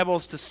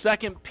Bibles to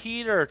 2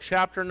 Peter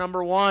chapter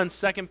number 1.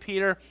 2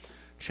 Peter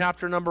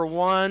chapter number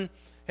 1.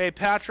 Hey,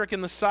 Patrick,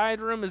 in the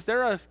side room, is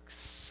there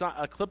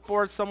a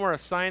clipboard somewhere, a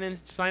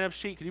sign-up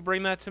sheet? Could you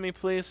bring that to me,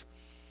 please?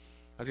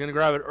 I was going to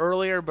grab it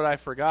earlier, but I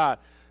forgot.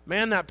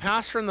 Man, that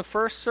pastor in the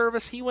first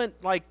service, he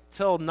went like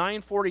till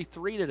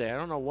 9:43 today. I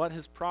don't know what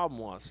his problem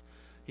was.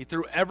 He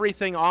threw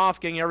everything off,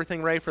 getting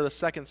everything ready for the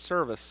second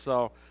service.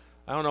 So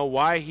I don't know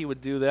why he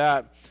would do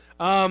that.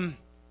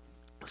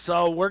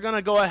 So we're going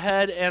to go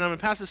ahead, and I'm going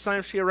to pass the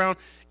sign-up sheet around.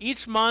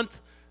 Each month,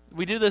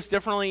 we do this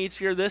differently each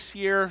year. This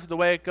year, the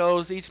way it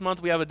goes, each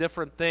month we have a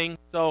different thing.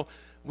 So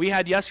we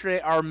had yesterday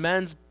our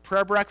men's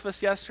prayer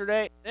breakfast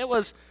yesterday.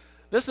 This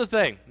is the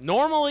thing.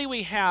 Normally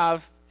we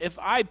have, if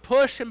I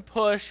push and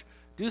push,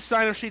 do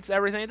sign-up sheets,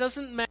 everything, it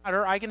doesn't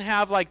matter. I can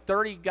have like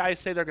 30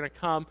 guys say they're going to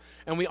come,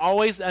 and we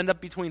always end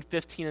up between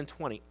 15 and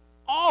 20.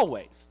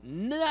 Always.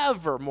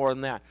 Never more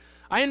than that.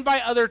 I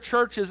invite other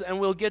churches, and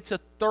we'll get to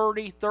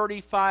 30,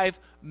 35,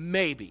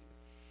 maybe.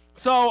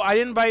 So I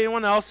didn't invite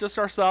anyone else, just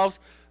ourselves.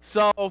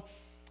 So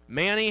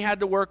Manny had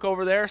to work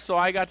over there, so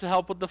I got to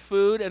help with the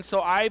food. And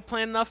so I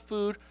planned enough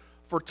food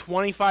for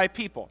 25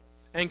 people.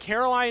 And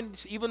Caroline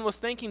even was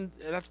thinking,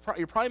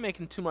 you're probably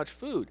making too much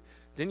food.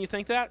 Didn't you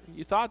think that?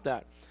 You thought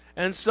that.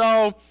 And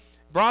so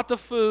brought the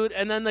food,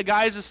 and then the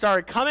guys just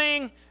started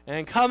coming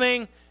and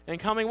coming and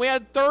coming. We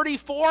had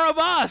 34 of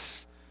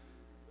us.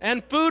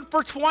 And food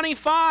for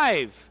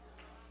 25.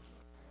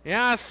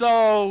 Yeah,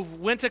 so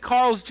went to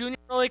Carl's Jr.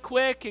 really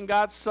quick and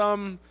got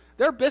some.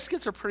 Their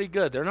biscuits are pretty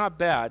good. They're not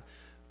bad.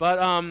 But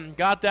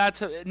got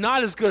that.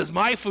 Not as good as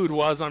my food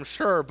was, I'm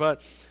sure.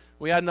 But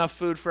we had enough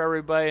food for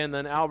everybody. And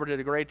then Albert did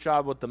a great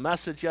job with the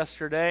message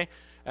yesterday.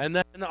 And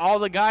then all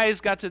the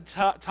guys got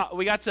to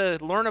we got to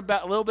learn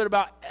a little bit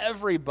about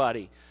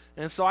everybody.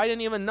 And so I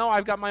didn't even know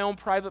I've got my own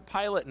private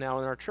pilot now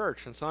in our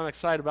church. And so I'm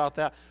excited about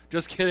that.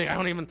 Just kidding.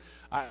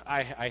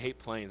 I hate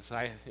planes.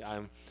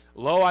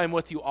 I'm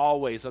with you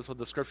always. That's what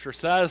the scripture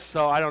says.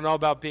 So I don't know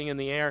about being in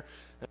the air.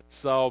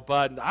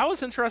 But I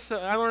was interested.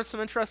 I learned some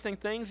interesting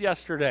things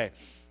yesterday.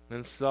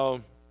 And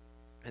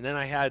then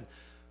I had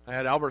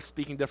Albert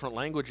speaking different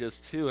languages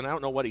too. And I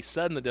don't know what he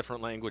said in the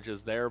different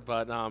languages there,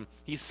 but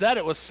he said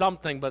it was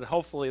something, but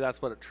hopefully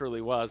that's what it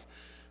truly was.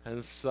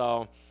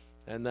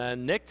 And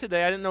then Nick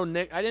today, I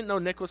didn't know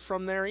Nick was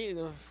from there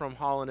either, from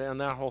Holland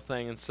and that whole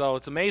thing. And so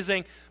it's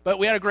amazing, but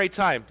we had a great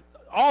time.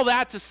 All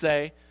that to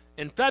say,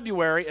 in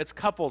February, it's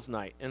couples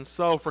night. And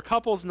so for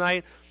couples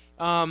night,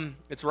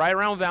 it's right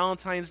around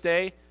Valentine's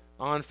Day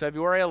on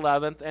February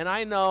 11th. And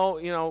I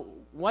know,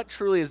 what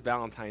truly is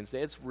Valentine's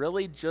Day? It's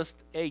really just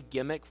a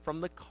gimmick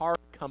from the card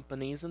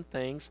companies and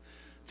things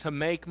to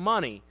make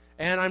money.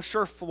 And I'm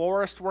sure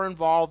florists were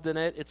involved in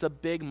it. It's a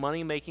big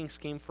money-making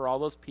scheme for all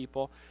those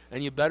people.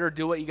 And you better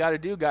do what you got to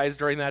do, guys,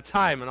 during that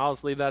time. And I'll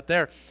just leave that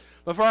there.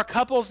 But for our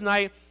couples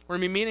night, we're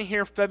going to be meeting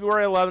here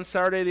February 11th,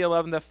 Saturday the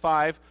 11th at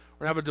 5.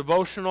 We're going to have a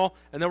devotional,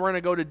 and then we're going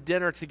to go to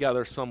dinner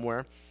together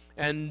somewhere.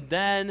 And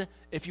then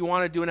if you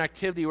want to do an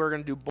activity, we're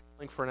going to do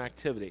bowling for an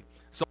activity.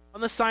 So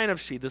on the sign-up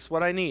sheet, this is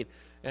what I need.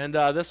 And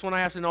this one I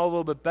have to know a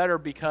little bit better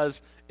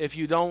because if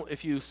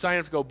you sign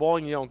up to go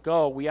bowling and you don't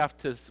go, we have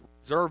to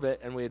reserve it,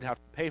 and we'd have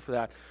to pay for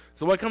that.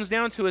 So what it comes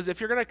down to is if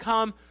you're going to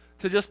come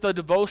to just the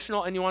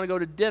devotional and you want to go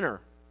to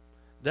dinner,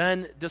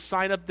 then just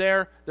sign up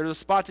there. There's a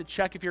spot to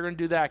check if you're going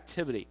to do the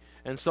activity.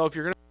 And so if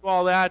you're going to do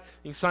all that,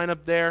 you can sign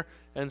up there.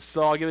 And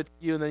so I'll give it to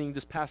you, and then you can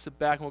just pass it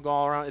back, and we'll go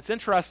all around. It's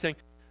interesting.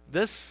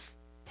 This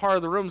part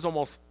of the room is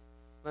almost,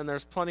 and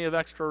there's plenty of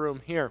extra room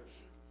here.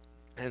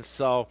 And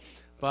so,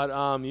 but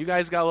you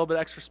guys got a little bit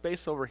extra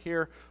space over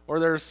here, or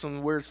there's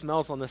some weird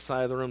smells on this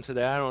side of the room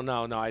today. I don't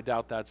know. No, I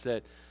doubt that's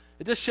it.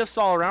 It just shifts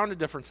all around at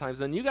different times.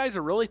 Then you guys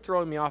are really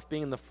throwing me off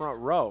being in the front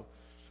row.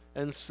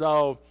 And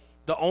so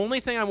the only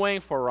thing I'm waiting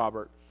for,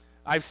 Robert,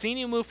 I've seen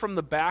you move from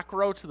the back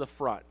row to the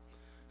front.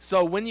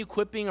 So when you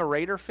quit being a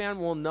Raider fan,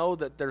 we'll know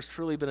that there's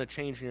truly been a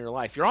change in your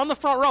life. You're on the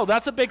front row.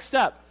 That's a big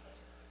step.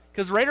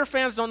 Because Raider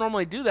fans don't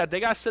normally do that. They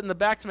got to sit in the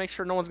back to make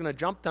sure no one's going to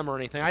jump them or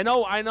anything. I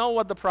know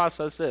what the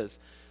process is.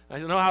 I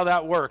know how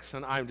that works,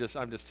 and I'm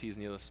just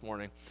teasing you this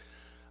morning.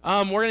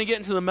 We're going to get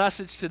into the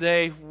message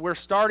today. We're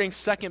starting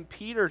 2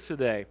 Peter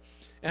today.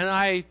 And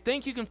I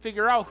think you can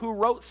figure out who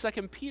wrote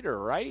 2 Peter,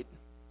 right?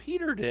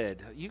 Peter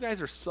did. You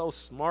guys are so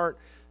smart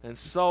and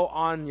so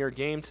on your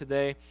game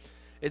today.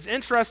 It's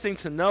interesting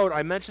to note,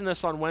 I mentioned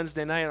this on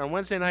Wednesday night. On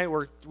Wednesday night,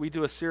 we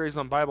do a series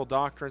on Bible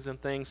doctrines and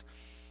things.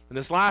 And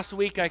this last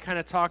week, I kind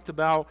of talked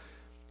about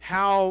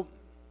how,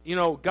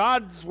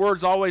 God's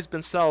word's always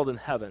been settled in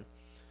heaven.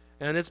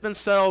 And it's been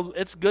settled,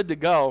 it's good to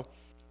go.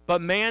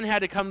 But man had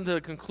to come to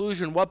the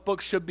conclusion what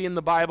books should be in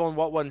the Bible and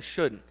what ones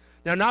shouldn't.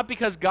 Now, not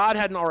because God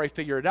hadn't already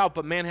figured it out,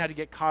 but man had to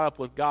get caught up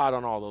with God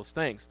on all those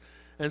things.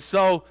 And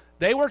so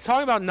they were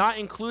talking about not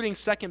including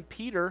 2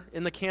 Peter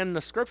in the canon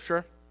of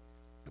Scripture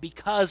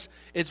because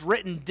it's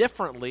written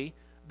differently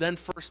than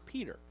 1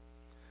 Peter.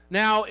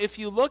 Now, if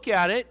you look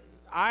at it,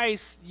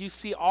 you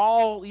see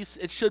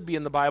it should be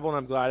in the Bible, and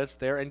I'm glad it's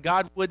there. And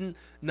God wouldn't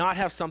not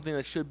have something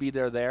that should be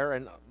there,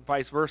 and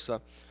vice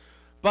versa.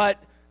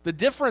 But The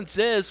difference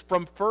is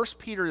from 1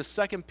 Peter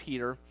to 2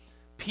 Peter,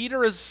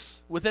 Peter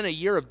is within a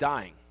year of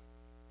dying.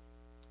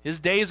 His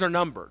days are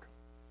numbered.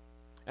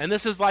 And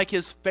this is like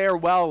his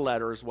farewell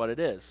letter is what it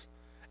is.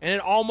 And it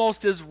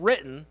almost is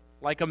written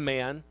like a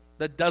man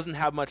that doesn't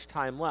have much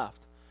time left.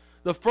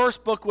 The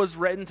first book was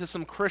written to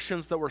some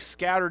Christians that were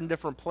scattered in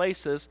different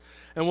places.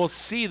 And we'll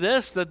see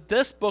that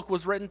this book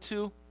was written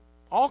to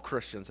all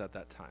Christians at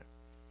that time.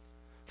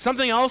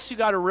 Something else you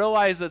got to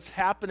realize that's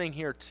happening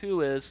here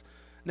too is,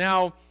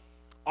 now,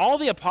 all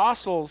the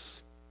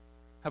apostles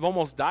have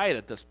almost died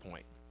at this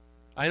point.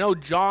 I know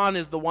John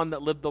is the one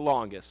that lived the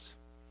longest.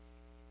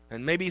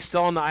 And maybe he's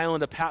still on the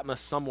island of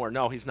Patmos somewhere.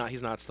 No, he's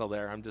not still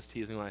there. I'm just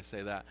teasing when I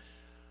say that.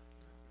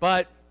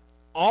 But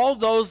all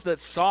those that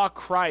saw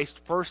Christ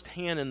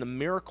firsthand and the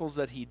miracles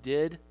that he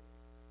did,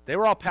 they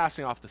were all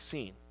passing off the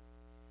scene.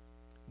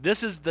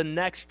 This is the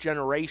next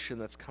generation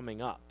that's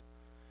coming up.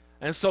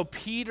 And so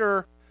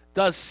Peter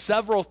does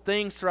several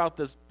things throughout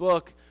this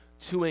book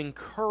to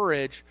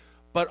encourage,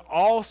 but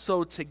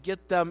also to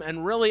get them,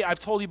 and really, I've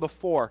told you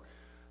before,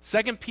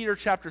 2 Peter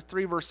chapter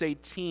 3, verse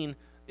 18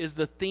 is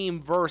the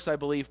theme verse, I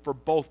believe, for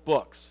both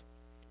books.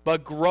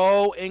 But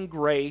grow in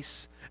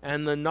grace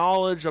and the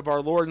knowledge of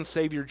our Lord and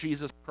Savior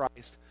Jesus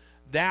Christ.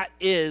 That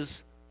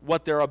is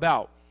what they're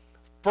about.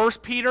 1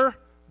 Peter,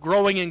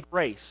 growing in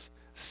grace.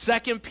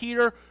 2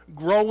 Peter,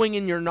 growing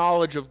in your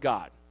knowledge of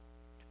God.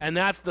 And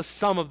that's the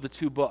sum of the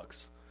two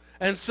books.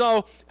 And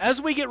so, as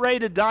we get ready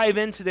to dive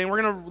in today, and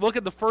we're going to look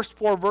at the first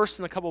 4 verses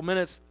in a couple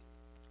minutes,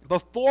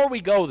 before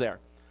we go there,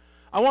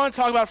 I want to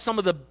talk about some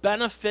of the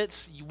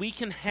benefits we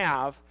can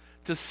have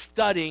to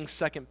studying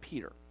 2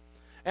 Peter.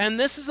 And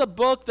this is a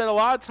book that a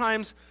lot of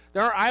times,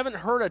 I haven't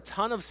heard a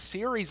ton of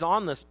series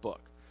on this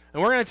book.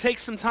 And we're going to take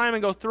some time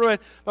and go through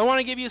it, but I want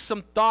to give you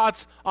some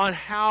thoughts on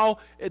how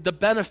the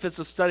benefits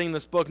of studying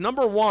this book.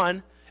 Number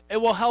one, it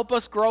will help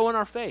us grow in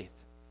our faith.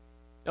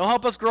 It'll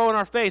help us grow in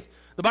our faith.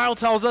 The Bible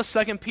tells us,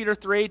 2 Peter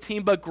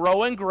 3:18, but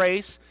grow in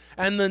grace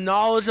and the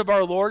knowledge of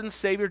our Lord and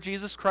Savior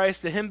Jesus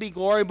Christ. To him be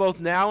glory both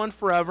now and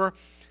forever.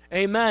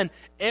 Amen.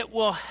 It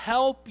will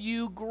help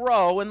you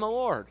grow in the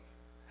Lord.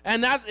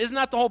 And isn't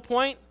that the whole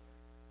point?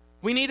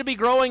 We need to be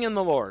growing in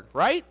the Lord,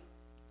 right?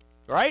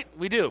 Right?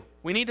 We do.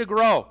 We need to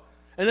grow.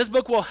 And this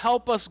book will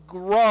help us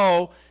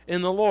grow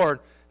in the Lord.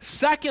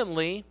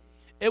 Secondly,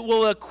 it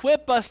will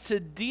equip us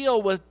to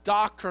deal with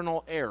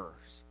doctrinal errors.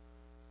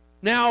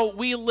 Now,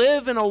 we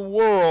live in a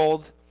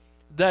world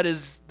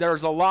there's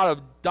a lot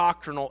of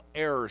doctrinal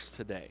errors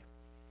today.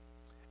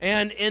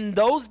 And in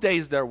those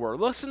days there were.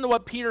 Listen to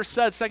what Peter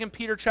said, 2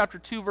 Peter chapter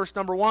 2, verse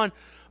number 1.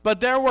 But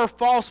there were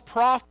false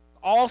prophets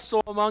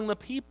also among the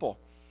people,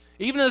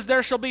 even as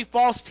there shall be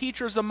false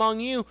teachers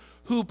among you,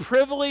 who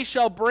privily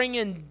shall bring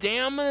in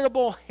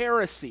damnable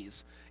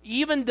heresies,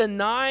 even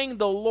denying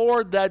the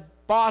Lord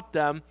that bought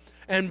them,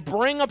 and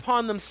bring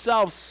upon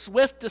themselves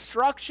swift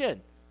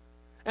destruction.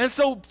 And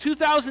so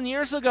 2,000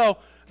 years ago,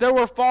 there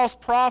were false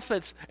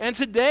prophets, and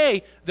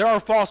today there are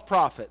false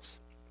prophets.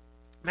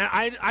 Man,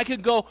 I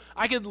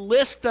could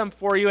list them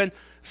for you, and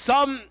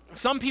some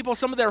people,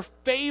 some of their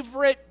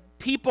favorite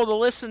people to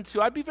listen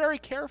to, I'd be very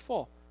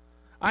careful.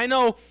 I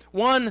know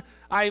one,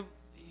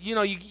 you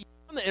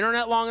on the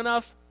internet long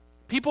enough,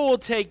 people will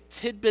take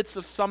tidbits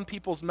of some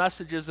people's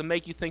messages and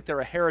make you think they're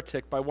a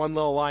heretic by one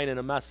little line in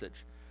a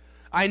message.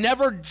 I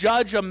never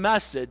judge a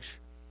message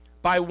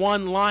by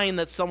one line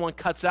that someone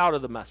cuts out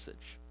of the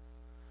message.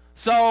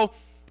 So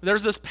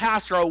there's this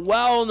pastor, a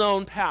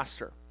well-known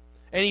pastor,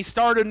 and he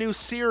started a new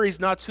series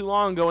not too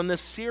long ago. And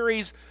this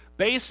series,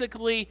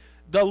 basically,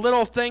 the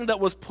little thing that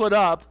was put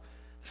up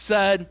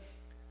said,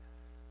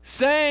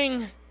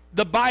 saying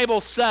the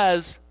Bible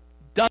says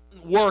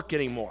doesn't work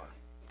anymore.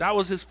 That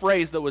was his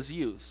phrase that was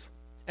used.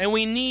 And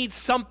we need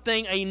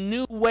a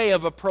new way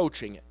of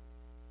approaching it.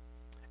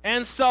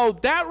 And so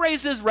that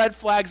raises red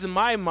flags in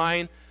my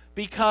mind,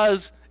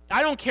 because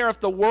I don't care if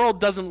the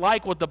world doesn't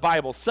like what the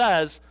Bible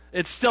says,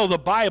 it's still the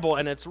Bible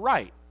and it's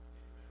right.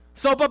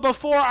 So, but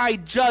before I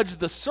judged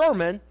the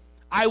sermon,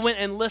 I went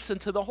and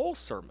listened to the whole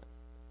sermon.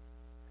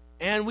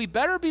 And we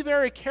better be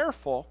very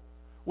careful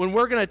when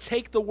we're going to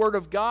take the Word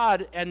of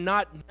God and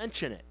not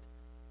mention it.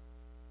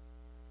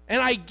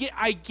 And I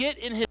get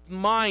in his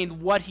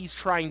mind what he's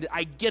trying to,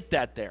 I get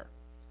that there.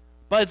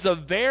 But it's a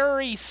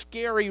very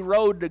scary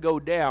road to go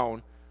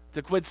down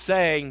to quit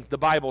saying the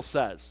Bible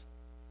says.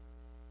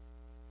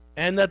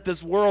 And that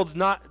this world's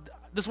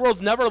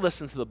never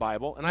listened to the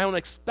Bible, and I don't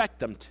expect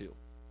them to.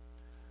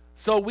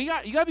 So you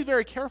got to be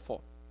very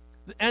careful.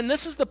 And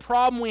this is the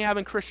problem we have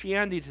in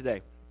Christianity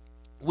today.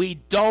 We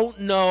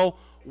don't know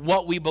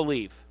what we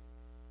believe.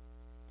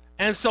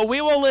 And so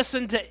we will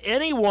listen to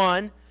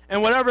anyone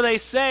and whatever they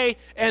say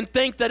and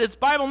think that it's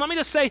Bible. And let me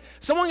just say,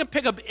 someone can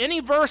pick up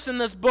any verse in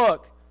this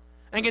book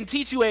and can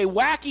teach you a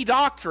wacky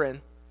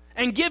doctrine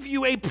and give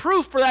you a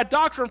proof for that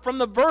doctrine from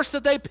the verse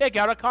that they pick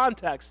out of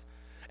context.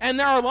 And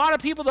there are a lot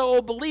of people that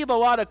will believe a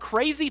lot of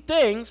crazy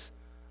things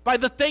by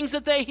the things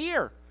that they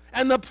hear.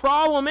 And the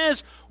problem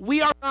is,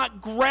 we are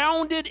not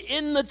grounded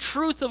in the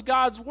truth of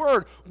God's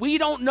Word. We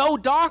don't know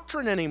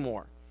doctrine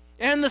anymore.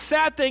 And the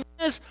sad thing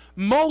is,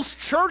 most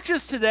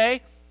churches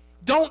today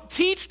don't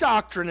teach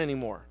doctrine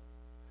anymore.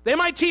 They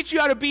might teach you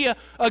how to be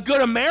a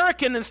good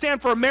American and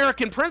stand for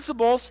American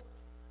principles,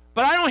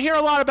 but I don't hear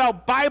a lot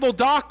about Bible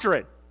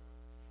doctrine.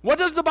 What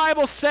does the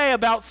Bible say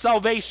about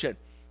salvation?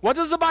 What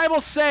does the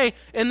Bible say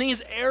in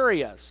these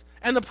areas?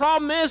 And the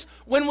problem is,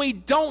 when we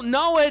don't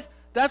know it,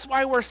 that's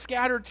why we're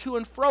scattered to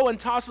and fro and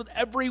tossed with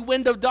every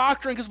wind of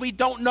doctrine, because we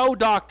don't know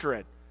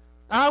doctrine.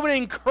 I would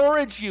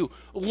encourage you,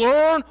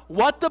 learn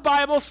what the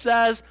Bible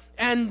says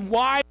and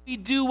why we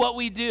do what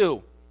we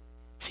do.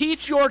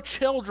 Teach your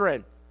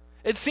children.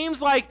 It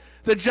seems like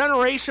the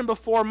generation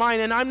before mine,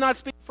 and I'm not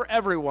speaking for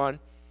everyone,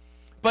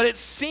 but it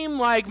seemed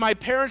like my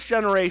parents'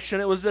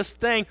 generation, it was this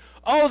thing,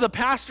 oh, the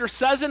pastor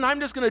says it, and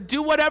I'm just going to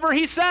do whatever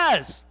he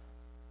says.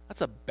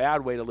 That's a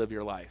bad way to live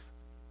your life.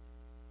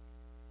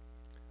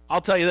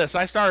 I'll tell you this,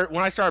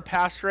 when I started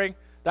pastoring,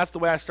 that's the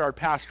way I started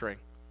pastoring.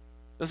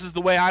 This is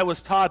the way I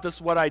was taught, this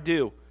is what I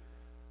do.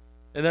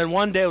 And then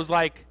one day it was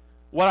like,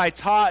 what I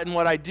taught and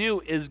what I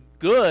do is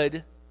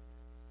good,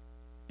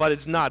 but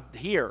it's not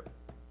here.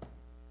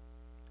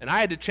 And I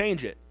had to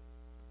change it,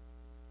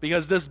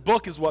 because this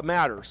book is what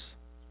matters.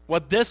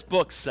 What this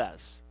book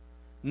says.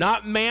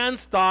 Not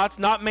man's thoughts,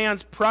 not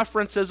man's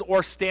preferences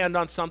or stand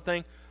on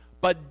something,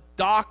 but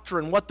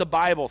doctrine, what the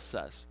Bible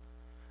says.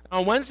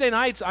 On Wednesday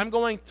nights, I'm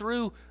going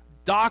through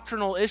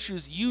doctrinal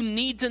issues. You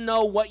need to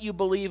know what you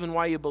believe and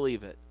why you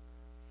believe it.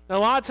 And a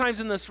lot of times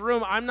in this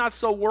room, I'm not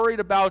so worried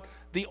about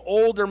the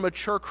older,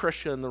 mature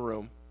Christian in the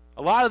room.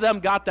 A lot of them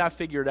got that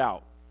figured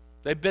out.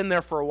 They've been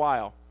there for a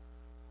while.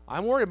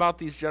 I'm worried about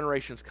these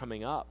generations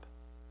coming up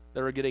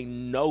that are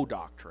getting no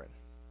doctrine.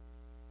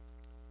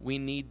 We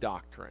need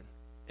doctrine.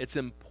 It's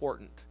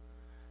important.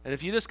 And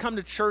if you just come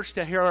to church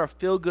to hear a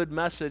feel-good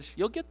message,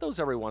 you'll get those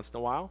every once in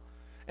a while.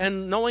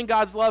 And knowing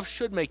God's love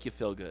should make you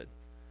feel good.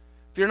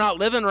 If you're not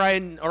living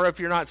right, or if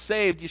you're not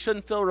saved, you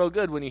shouldn't feel real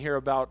good when you hear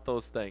about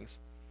those things.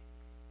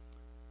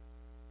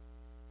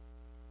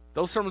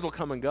 Those sermons will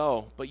come and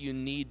go, but you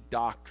need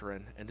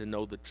doctrine and to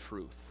know the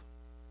truth.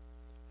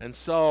 And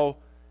so,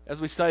 as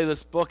we study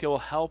this book, it will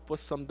help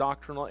with some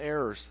doctrinal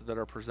errors that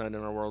are presented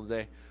in our world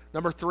today.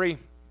 Number 3,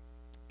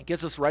 it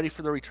gets us ready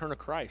for the return of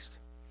Christ.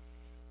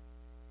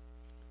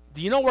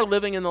 Do you know we're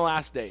living in the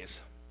last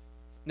days?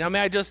 Now,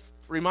 may I just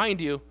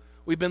remind you,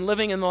 we've been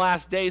living in the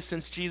last days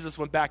since Jesus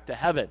went back to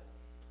heaven.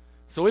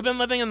 So we've been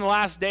living in the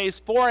last days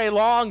for a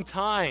long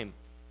time.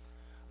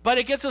 But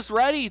it gets us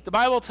ready. The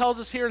Bible tells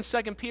us here in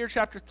 2 Peter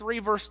chapter 3,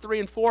 verse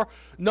 3 and 4,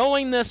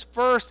 knowing this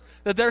first,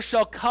 that there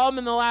shall come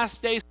in the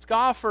last days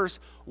scoffers,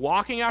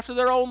 walking after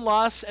their own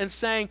lusts, and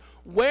saying,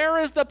 where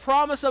is the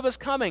promise of his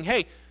coming?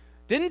 Hey,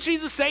 didn't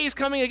Jesus say he's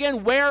coming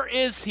again? Where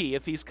is he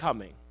if he's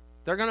coming?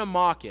 They're going to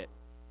mock it.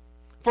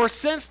 For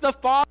since the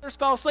fathers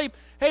fell asleep,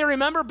 hey,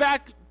 remember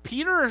back,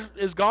 Peter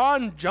is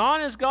gone,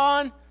 John is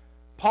gone,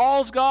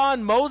 Paul's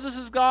gone, Moses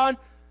is gone.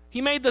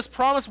 He made this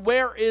promise,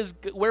 where is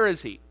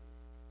he?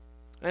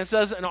 And it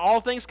says, and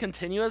all things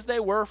continue as they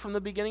were from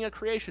the beginning of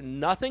creation.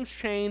 Nothing's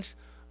changed.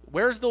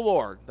 Where's the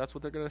Lord? That's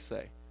what they're going to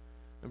say.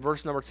 And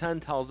verse number 10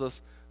 tells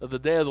us that the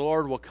day of the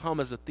Lord will come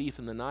as a thief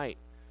in the night,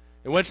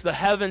 in which the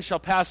heavens shall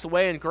pass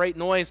away in great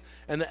noise,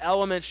 and the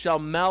elements shall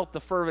melt the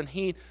fervent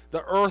heat,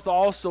 the earth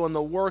also and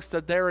the works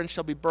that therein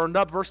shall be burned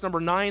up. Verse number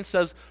 9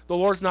 says, the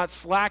Lord's not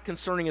slack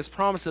concerning his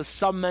promises.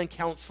 Some men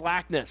count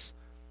slackness.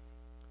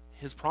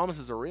 His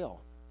promises are real.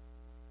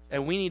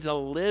 And we need to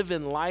live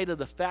in light of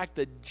the fact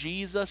that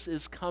Jesus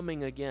is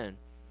coming again.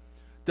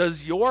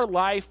 Does your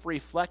life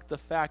reflect the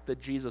fact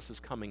that Jesus is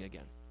coming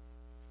again?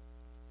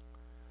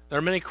 There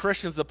are many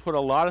Christians that put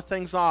a lot of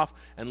things off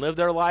and live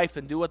their life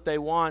and do what they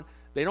want.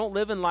 They don't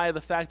live in light of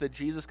the fact that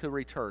Jesus could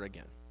return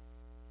again.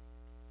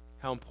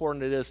 How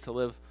important it is to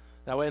live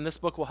that way. And this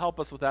book will help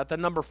us with that.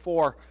 Then number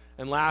 4,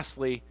 and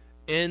lastly,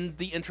 in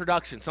the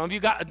introduction. Some of you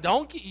got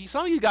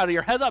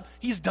your head up.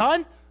 He's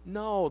done?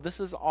 No, this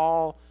is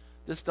all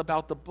just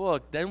about the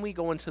book. Then we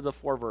go into the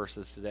 4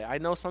 verses today. I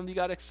know some of you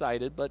got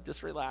excited, but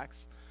just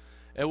relax.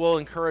 It will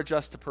encourage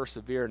us to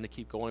persevere and to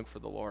keep going for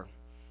the Lord.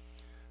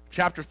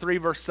 Chapter 3,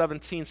 verse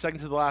 17,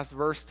 second to the last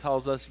verse,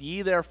 tells us,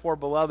 ye therefore,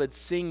 beloved,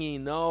 seeing ye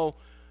know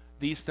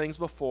these things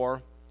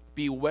before,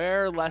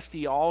 beware lest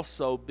ye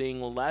also,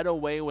 being led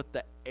away with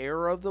the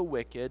error of the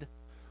wicked,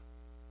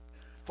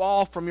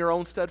 fall from your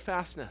own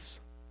steadfastness.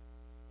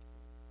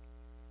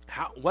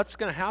 What's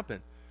going to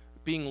happen?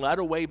 Being led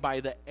away by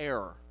the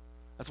error.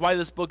 That's why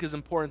this book is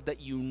important, that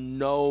you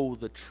know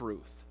the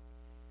truth.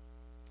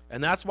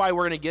 And that's why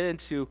we're going to get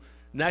into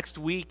next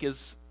week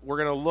is we're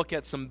going to look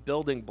at some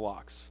building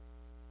blocks.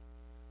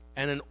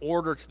 And in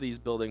order to these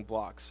building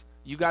blocks,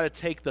 you got to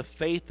take the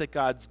faith that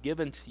God's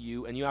given to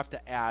you and you have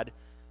to add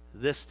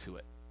this to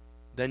it.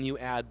 Then you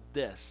add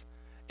this.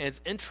 And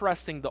it's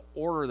interesting the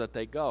order that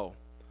they go.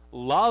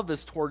 Love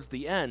is towards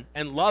the end,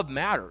 and love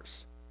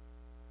matters.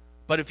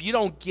 But if you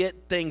don't get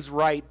things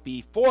right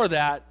before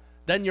that,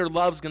 then your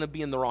love's going to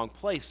be in the wrong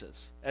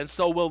places. And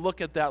so we'll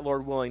look at that,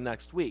 Lord willing,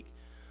 next week.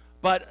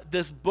 But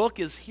this book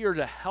is here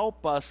to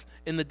help us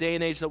in the day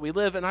and age that we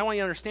live. And I want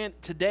you to understand,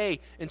 today,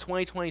 in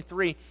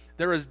 2023,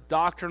 there is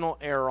doctrinal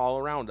error all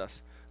around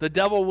us. The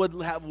devil would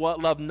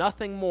love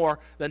nothing more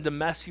than to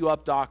mess you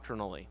up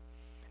doctrinally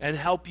and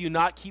help you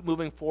not keep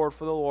moving forward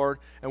for the Lord.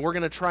 And we're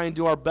going to try and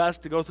do our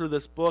best to go through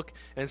this book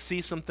and see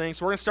some things.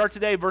 So we're going to start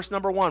today, verse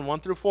number 1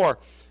 through 4.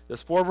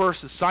 There's 4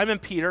 verses. Simon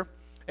Peter,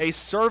 a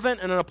servant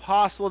and an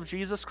apostle of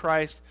Jesus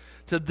Christ,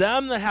 to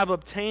them that have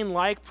obtained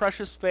like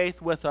precious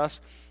faith with us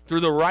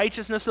through the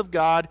righteousness of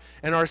God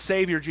and our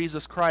Savior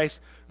Jesus Christ,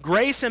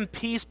 grace and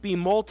peace be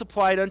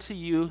multiplied unto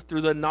you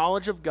through the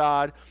knowledge of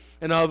God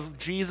and of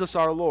Jesus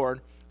our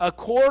Lord,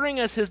 according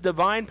as his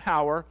divine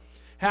power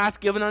hath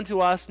given unto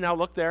us. Now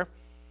look there.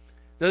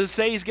 Does it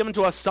say he's given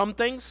to us some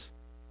things?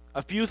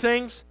 A few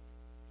things?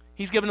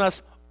 He's given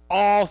us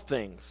all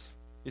things.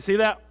 You see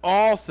that?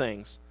 All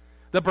things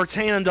that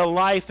pertain unto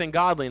life and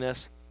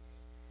godliness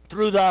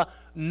through the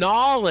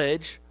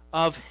knowledge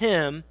of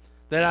him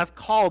that hath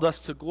called us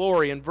to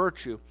glory and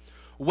virtue,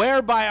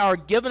 whereby are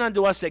given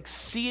unto us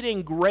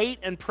exceeding great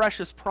and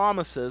precious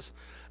promises,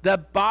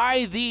 that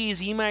by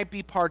these ye might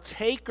be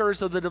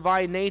partakers of the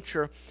divine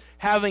nature,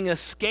 having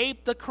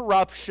escaped the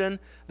corruption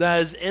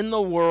that is in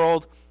the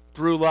world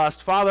through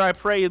lust. Father, I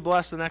pray you'd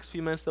bless the next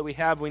few minutes that we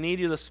have. We need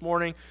you this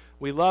morning.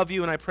 We love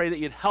you, and I pray that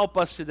you'd help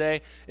us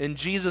today. In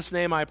Jesus'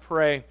 name I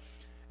pray.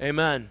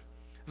 Amen.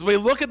 As we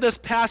look at this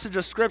passage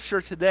of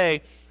Scripture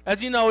today,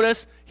 as you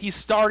notice, he's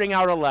starting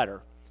out a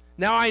letter.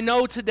 Now, I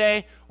know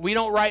today we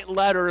don't write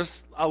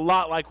letters a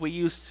lot like we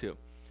used to.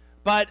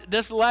 But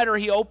this letter,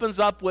 he opens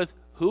up with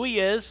who he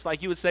is,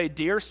 like you would say,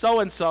 dear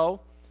so-and-so,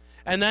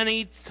 and then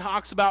he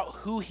talks about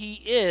who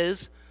he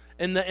is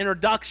in the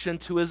introduction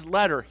to his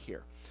letter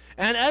here.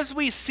 And as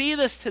we see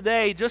this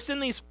today, just in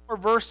these 4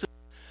 verses,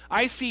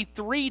 I see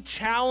 3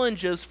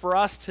 challenges for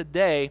us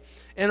today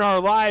in our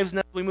lives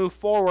as we move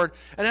forward.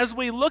 And as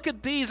we look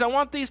at these, I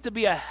want these to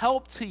be a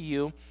help to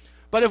you.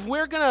 But if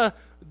we're going to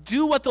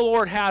do what the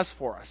Lord has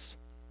for us,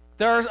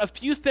 there are a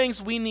few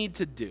things we need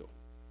to do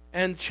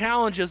and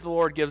challenges the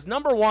Lord gives.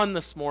 Number 1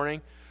 this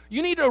morning,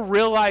 you need to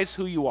realize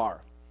who you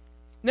are.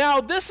 Now,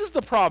 this is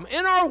the problem.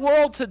 In our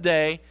world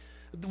today,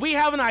 we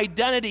have an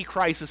identity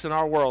crisis in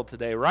our world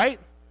today, right?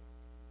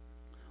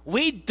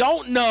 We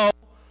don't know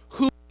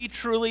who we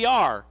truly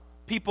are,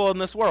 people in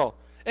this world.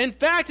 In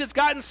fact, it's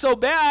gotten so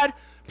bad,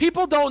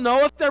 people don't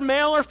know if they're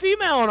male or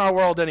female in our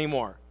world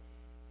anymore.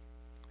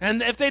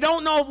 And if they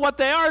don't know what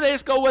they are, they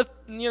just go with,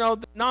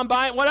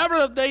 non-binary,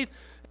 whatever. They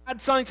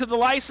add something to the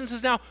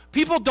licenses now.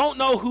 People don't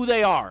know who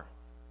they are.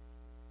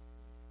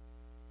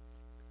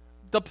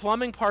 The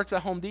plumbing parts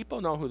at Home Depot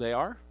know who they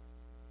are.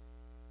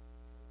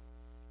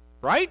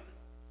 Right?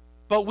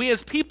 But we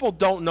as people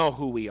don't know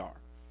who we are.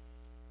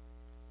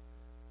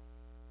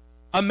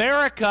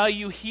 America,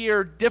 you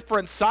hear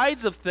different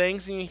sides of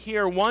things, and you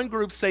hear one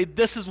group say,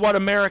 this is what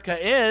America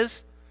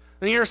is,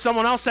 and you hear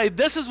someone else say,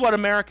 this is what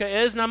America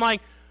is, and I'm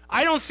like,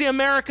 I don't see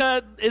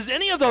America as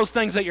any of those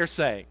things that you're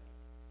saying.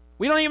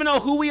 We don't even know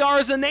who we are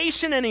as a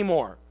nation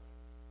anymore.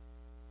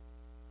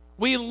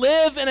 We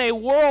live in a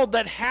world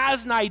that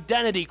has an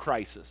identity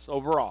crisis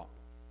overall.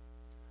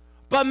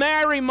 But may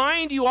I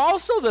remind you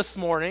also this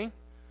morning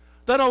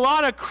that a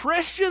lot of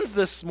Christians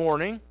this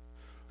morning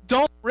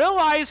don't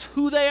realize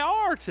who they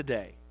are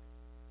today.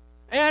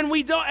 And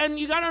we don't, and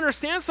you got to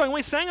understand something.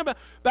 We sang about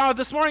it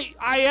this morning.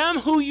 I am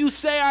who you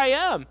say I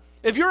am.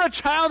 If you're a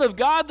child of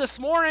God this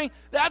morning,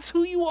 that's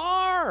who you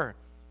are.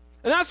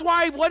 And that's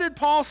why, what did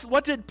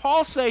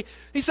Paul say?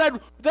 He said,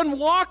 then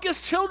walk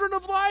as children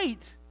of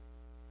light.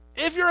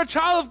 If you're a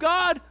child of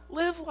God,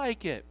 live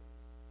like it.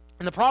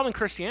 And the problem in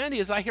Christianity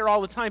is I hear all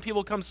the time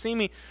people come see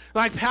me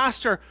like,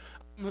 Pastor,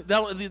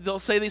 they'll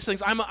say these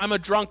things, I'm a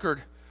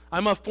drunkard.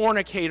 I'm a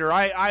fornicator,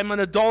 I'm an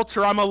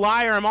adulterer, I'm a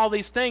liar, I'm all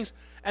these things.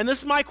 And this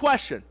is my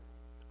question.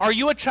 Are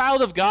you a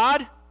child of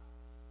God?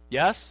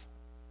 Yes.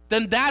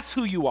 Then that's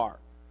who you are.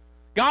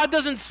 God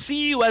doesn't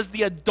see you as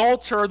the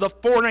adulterer, the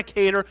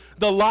fornicator,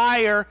 the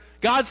liar.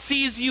 God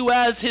sees you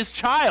as his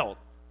child.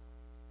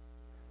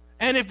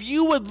 And if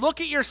you would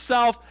look at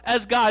yourself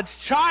as God's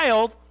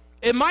child,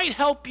 it might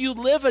help you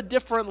live a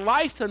different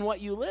life than what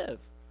you live.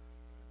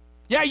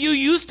 Yeah, you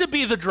used to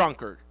be the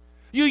drunkard.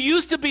 You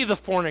used to be the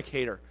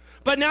fornicator.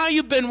 But now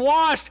you've been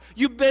washed,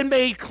 you've been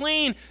made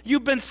clean,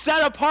 you've been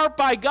set apart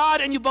by God,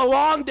 and you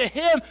belong to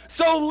him,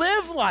 so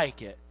live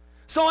like it.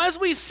 So as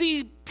we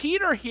see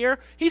Peter here,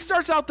 he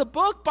starts out the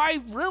book by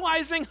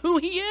realizing who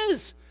he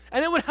is.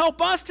 And it would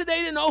help us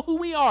today to know who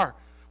we are.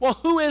 Well,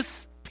 who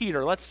is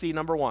Peter? Let's see,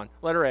 number 1,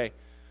 letter A.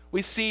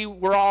 We see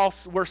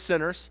we're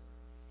sinners.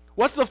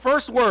 What's the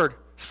first word?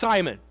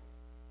 Simon.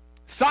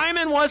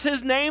 Simon was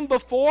his name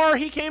before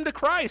he came to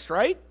Christ,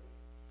 right?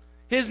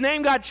 His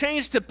name got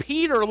changed to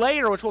Peter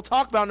later, which we'll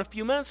talk about in a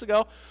few minutes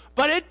ago.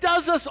 But it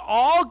does us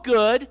all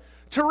good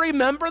to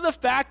remember the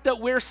fact that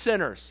we're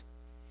sinners.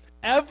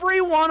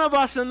 Every one of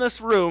us in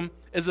this room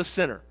is a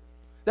sinner.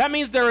 That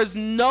means there is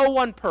no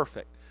one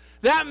perfect.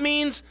 That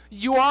means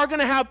you are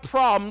going to have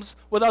problems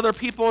with other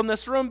people in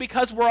this room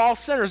because we're all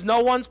sinners.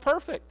 No one's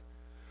perfect.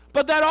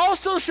 But that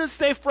also should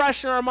stay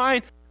fresh in our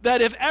mind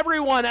that if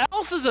everyone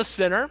else is a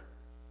sinner,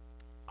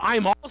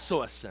 I'm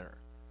also a sinner.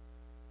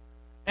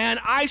 And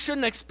I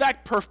shouldn't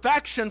expect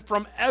perfection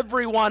from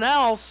everyone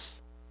else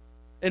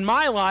in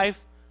my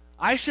life.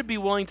 I should be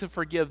willing to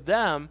forgive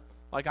them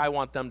like I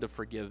want them to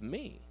forgive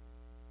me.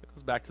 It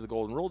goes back to the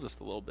golden rule just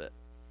a little bit.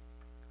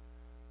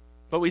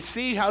 But we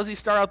see, how does he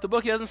start out the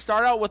book? He doesn't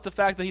start out with the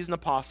fact that he's an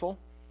apostle.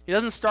 He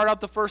doesn't start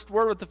out the first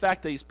word with the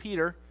fact that he's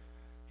Peter.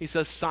 He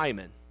says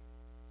Simon.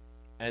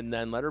 And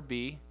then letter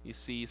B, you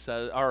see, he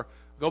says, or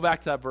go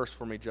back to that verse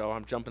for me, Joe.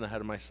 I'm jumping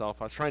ahead of myself.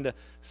 I was trying to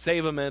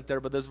save a minute there,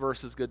 but this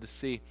verse is good to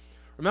see.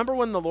 Remember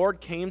when the Lord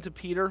came to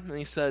Peter and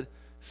he said,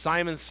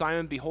 Simon,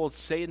 Simon, behold,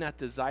 Satan hath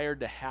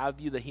desired to have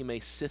you that he may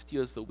sift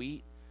you as the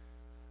wheat.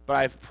 But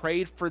I have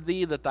prayed for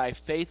thee that thy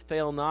faith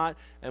fail not,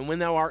 and when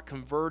thou art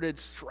converted,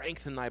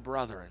 strengthen thy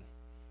brethren.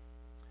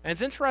 And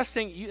it's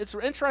interesting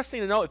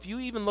to know, if you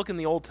even look in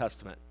the Old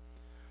Testament,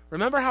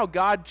 remember how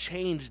God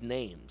changed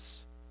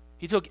names.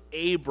 He took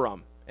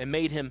Abram and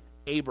made him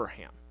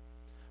Abraham.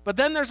 But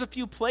then there's a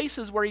few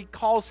places where he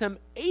calls him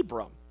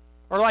Abram.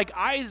 Or like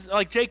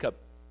Jacob,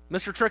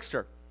 Mr.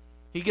 Trickster.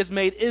 He gets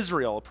made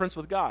Israel, a prince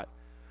with God.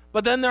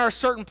 But then there are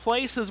certain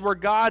places where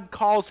God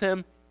calls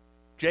him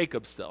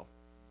Jacob still.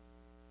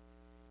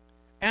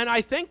 And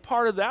I think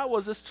part of that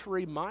was just to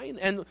remind,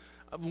 and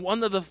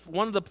one of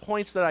the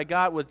points that I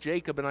got with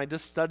Jacob, and I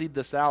just studied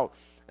this out,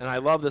 and I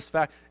love this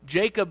fact.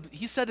 Jacob,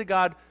 he said to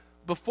God,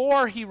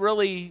 before he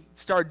really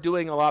started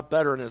doing a lot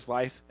better in his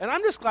life, and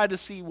I'm just glad to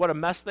see what a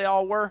mess they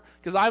all were,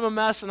 because I'm a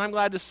mess, and I'm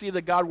glad to see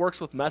that God works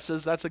with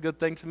messes. That's a good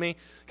thing to me,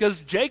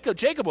 because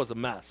Jacob was a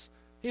mess.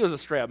 He was a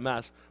straight-up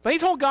mess. But he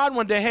told God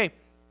one day, hey,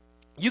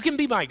 you can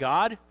be my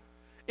God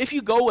if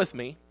you go with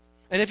me,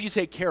 and if you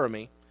take care of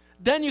me.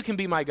 Then you can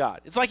be my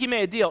God. It's like he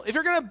made a deal. If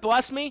you're going to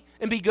bless me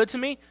and be good to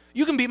me,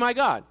 you can be my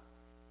God.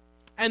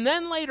 And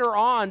then later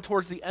on,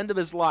 towards the end of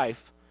his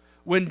life,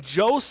 when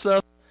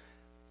Joseph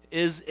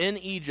is in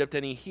Egypt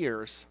and he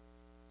hears,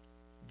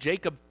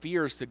 Jacob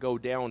fears to go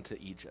down to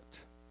Egypt.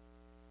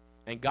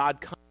 And God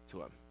comes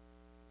to him.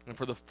 And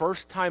for the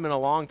first time in a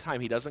long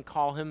time, he doesn't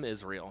call him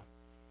Israel.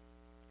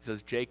 He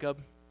says, Jacob,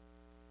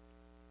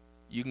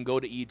 you can go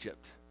to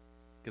Egypt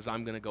because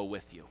I'm going to go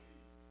with you.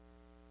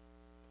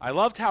 I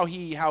loved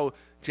how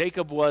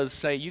Jacob was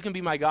saying, you can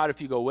be my God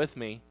if you go with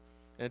me.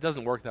 And it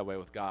doesn't work that way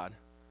with God.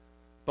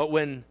 But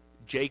when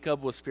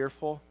Jacob was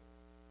fearful,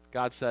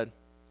 God said,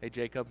 hey,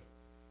 Jacob,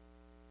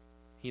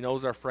 he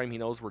knows our frame. He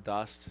knows we're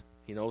dust.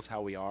 He knows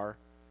how we are.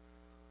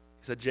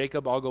 He said,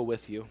 Jacob, I'll go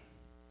with you.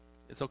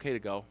 It's okay to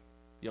go.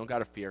 You don't got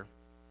to fear.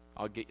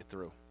 I'll get you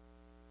through.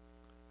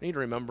 We need to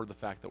remember the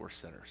fact that we're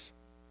sinners.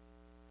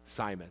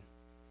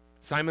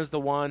 Simon's the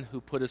one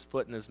who put his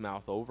foot in his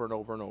mouth over and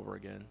over and over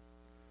again.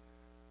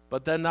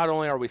 But then not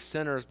only are we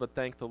sinners, but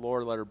thank the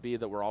Lord, let her be,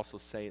 that we're also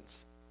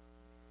saints.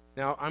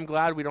 Now, I'm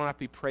glad we don't have to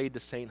be prayed to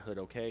sainthood,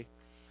 okay?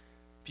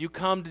 If you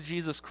come to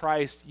Jesus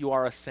Christ, you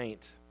are a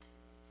saint.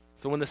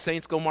 So when the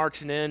saints go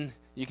marching in,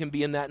 you can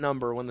be in that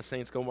number when the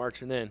saints go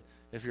marching in,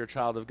 if you're a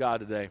child of God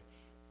today.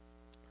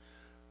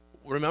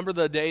 Remember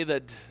the day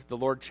that the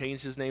Lord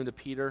changed his name to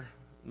Peter?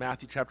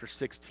 Matthew chapter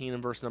 16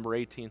 and verse number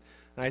 18.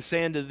 And I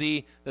say unto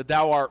thee that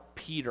thou art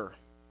Peter.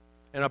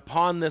 And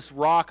upon this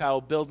rock I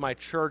will build my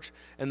church,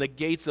 and the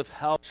gates of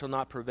hell shall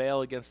not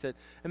prevail against it.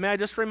 And may I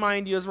just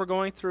remind you as we're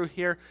going through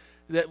here,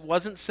 that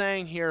wasn't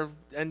saying here,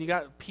 and you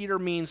got, Peter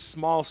means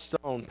small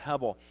stone,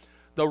 pebble.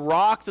 The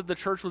rock that the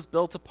church was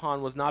built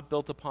upon was not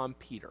built upon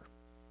Peter.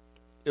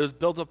 It was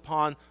built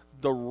upon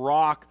the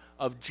rock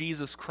of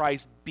Jesus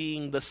Christ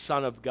being the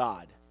Son of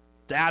God.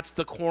 That's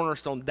the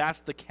cornerstone. That's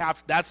the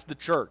that's the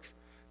church.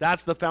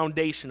 That's the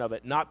foundation of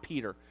it, not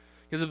Peter.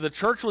 Because if the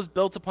church was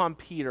built upon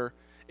Peter,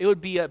 it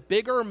would be a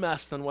bigger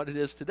mess than what it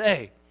is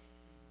today.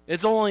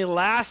 It's only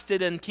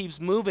lasted and keeps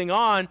moving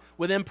on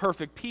with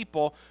imperfect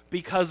people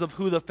because of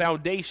who the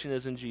foundation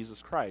is in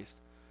Jesus Christ.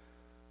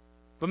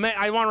 But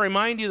I want to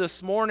remind you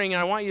this morning,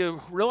 and I want you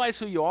to realize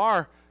who you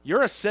are.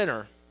 You're a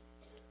sinner,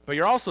 but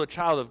you're also a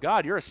child of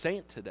God. You're a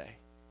saint today.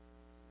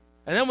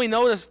 And then we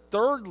notice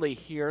thirdly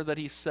here that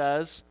he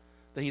says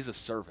that he's a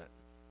servant.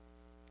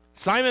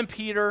 Simon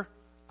Peter,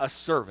 a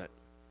servant.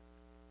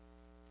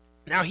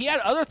 Now, he had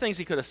other things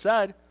he could have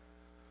said.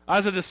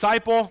 As a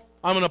disciple,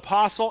 I'm an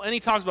apostle, and he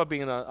talks about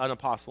being an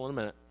apostle in a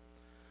minute.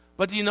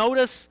 But do you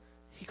notice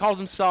he calls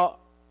himself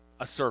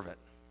a servant?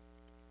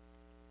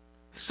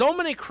 So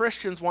many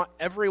Christians want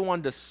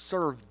everyone to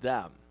serve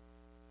them,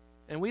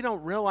 and we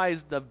don't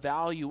realize the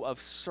value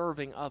of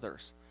serving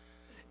others.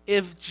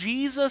 If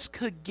Jesus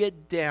could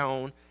get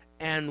down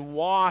and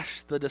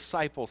wash the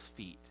disciples'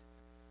 feet,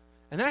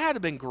 and that had to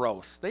have been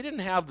gross. They didn't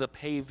have the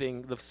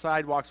paving, the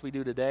sidewalks we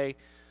do today.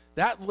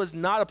 That was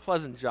not a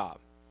pleasant job.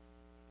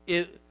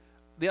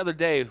 The other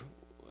day,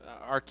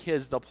 our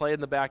kids, they'll play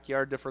in the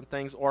backyard, different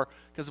things, or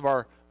because of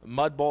our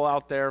mud bowl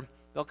out there,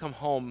 they'll come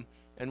home,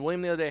 and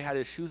William the other day had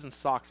his shoes and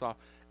socks off,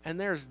 and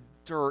there's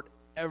dirt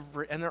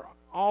and they're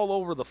all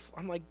over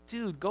I'm like,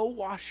 dude, go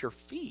wash your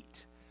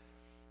feet.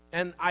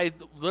 And I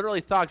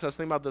literally thought, because I was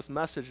thinking about this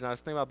message, and I was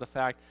thinking about the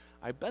fact,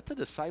 I bet the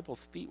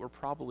disciples' feet were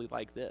probably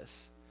like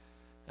this.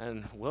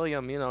 And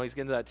William, he's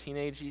getting to that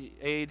teenage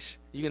age.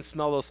 You can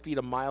smell those feet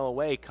a mile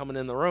away coming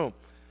in the room.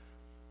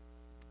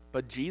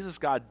 But Jesus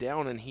got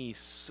down and he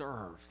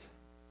served.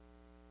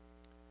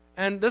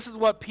 And this is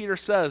what Peter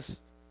says,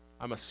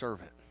 I'm a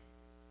servant.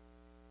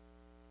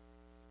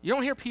 You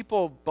don't hear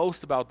people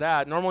boast about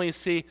that. Normally you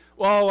see,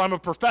 well, I'm a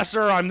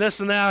professor, I'm this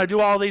and that, I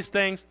do all these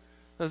things.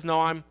 He says, no,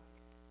 I'm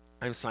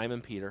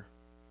Simon Peter.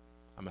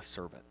 I'm a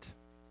servant.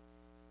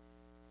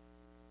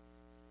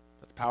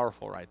 That's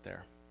powerful right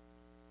there.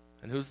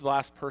 And who's the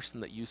last person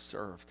that you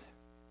served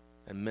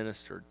and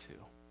ministered to?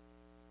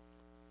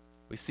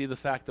 We see the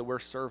fact that we're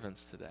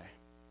servants today.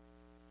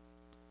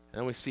 And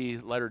then we see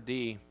letter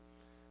D.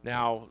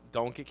 Now,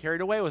 don't get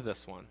carried away with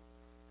this one,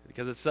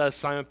 because it says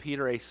Simon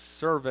Peter, a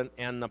servant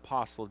and an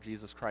apostle of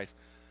Jesus Christ.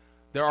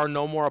 There are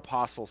no more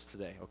apostles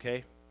today,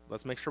 okay?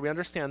 Let's make sure we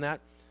understand that.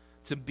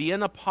 To be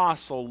an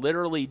apostle,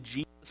 literally,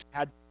 Jesus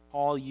had to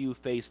call you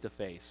face to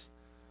face.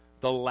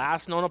 The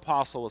last known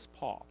apostle was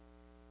Paul.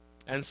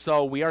 And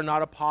so we are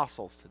not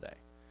apostles today.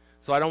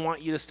 So I don't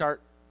want you to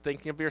start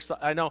thinking of yourself.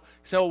 I know.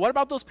 So what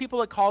about those people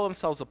that call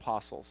themselves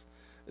apostles?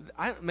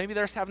 Maybe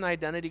they're just having an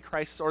identity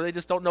crisis, or they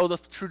just don't know the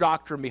true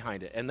doctrine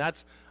behind it. And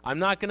I'm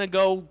not going to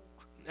go.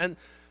 And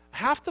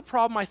half the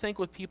problem, I think,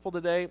 with people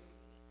today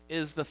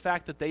is the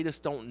fact that they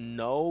just don't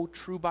know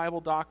true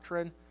Bible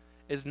doctrine,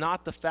 is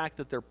not the fact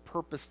that they're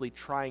purposely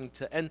trying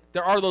to, and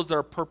there are those that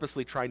are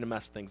purposely trying to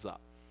mess things up.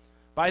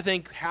 But I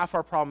think half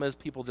our problem is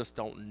people just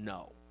don't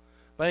know.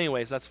 But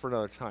anyways, that's for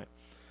another time.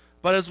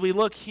 But as we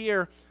look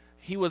here,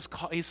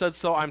 he said,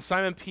 so I'm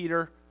Simon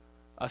Peter,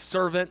 a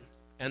servant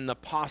and an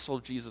apostle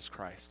of Jesus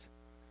Christ.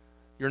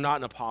 You're not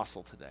an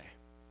apostle today.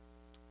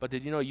 But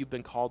did you know you've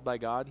been called by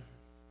God?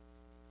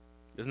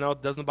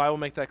 Doesn't the Bible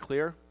make that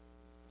clear?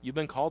 You've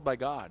been called by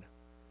God.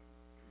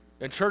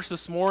 In church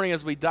this morning,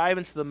 as we dive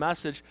into the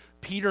message,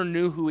 Peter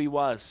knew who he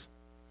was.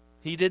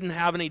 He didn't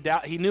have any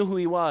doubt. He knew who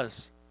he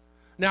was.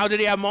 Now,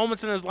 did he have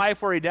moments in his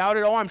life where he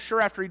doubted? Oh, I'm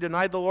sure after he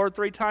denied the Lord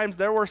 3 times,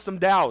 there were some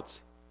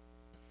doubts.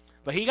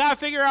 But he got to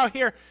figure out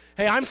here,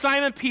 hey, I'm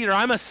Simon Peter.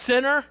 I'm a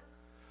sinner.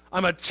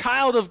 I'm a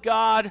child of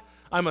God.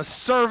 I'm a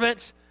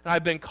servant, and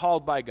I've been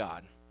called by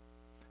God.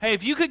 Hey,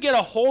 if you could get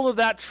a hold of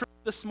that truth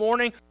this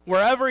morning,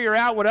 wherever you're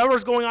at,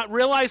 whatever's going on,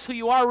 realize who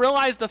you are.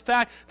 Realize the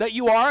fact that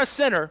you are a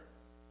sinner.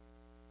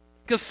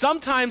 Because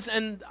sometimes,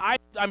 and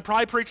I'm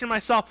probably preaching to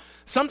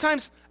myself,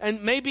 sometimes,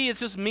 and maybe it's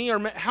just me, or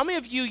how many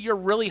of you're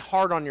really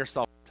hard on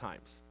yourself at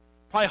times?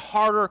 Probably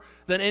harder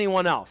than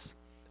anyone else.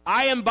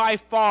 I am by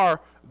far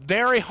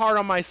very hard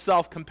on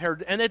myself compared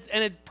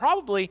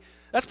to,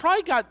 that's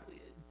probably got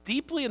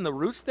deeply in the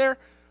roots there.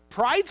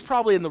 Pride's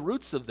probably in the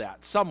roots of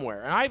that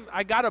somewhere. And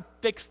I got to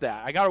fix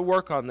that. I got to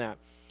work on that.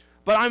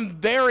 But I'm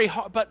very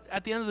hard, but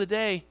at the end of the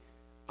day,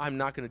 I'm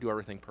not going to do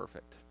everything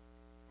perfect.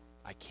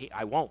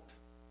 I won't.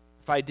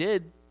 If I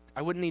did,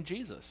 I wouldn't need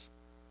Jesus.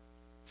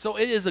 So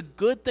it is a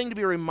good thing to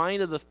be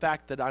reminded of the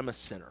fact that I'm a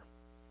sinner.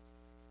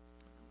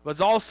 But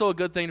it's also a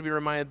good thing to be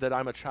reminded that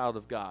I'm a child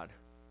of God.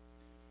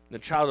 And the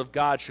child of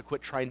God should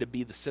quit trying to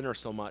be the sinner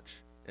so much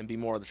and be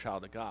more the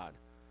child of God.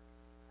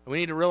 And we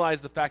need to realize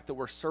the fact that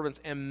we're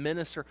servants and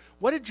minister.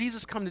 What did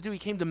Jesus come to do? He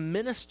came to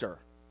minister.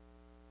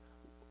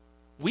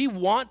 We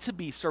want to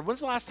be served.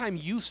 When's the last time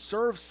you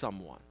served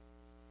someone?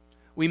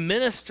 We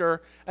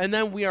minister, and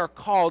then we are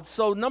called.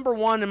 So number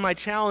one in my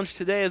challenge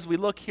today as we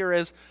look here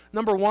is,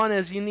 number one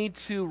is you need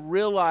to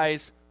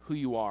realize who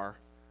you are.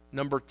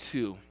 Number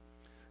two,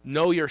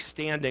 know your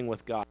standing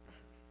with God.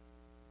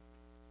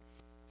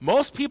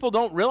 Most people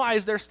don't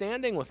realize they're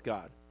standing with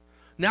God.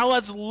 Now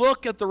let's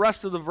look at the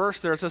rest of the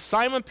verse there. It says,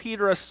 Simon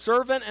Peter, a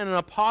servant and an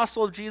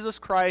apostle of Jesus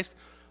Christ.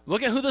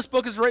 Look at who this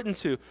book is written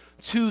to.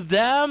 To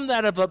them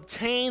that have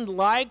obtained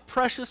like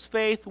precious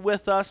faith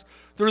with us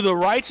through the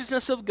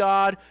righteousness of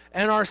God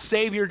and our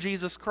Savior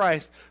Jesus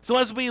Christ. So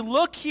as we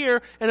look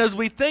here and as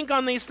we think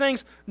on these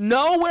things,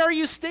 know where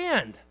you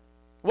stand.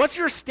 What's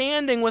your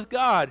standing with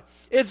God?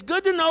 It's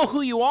good to know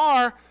who you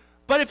are,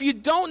 but if you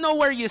don't know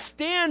where you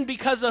stand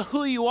because of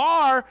who you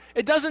are,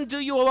 it doesn't do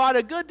you a lot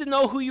of good to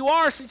know who you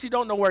are since you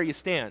don't know where you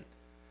stand.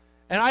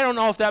 And I don't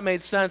know if that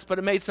made sense, but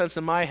it made sense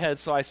in my head,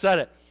 so I said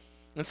it.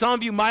 And some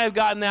of you might have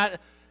gotten that.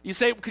 You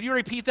say, could you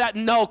repeat that?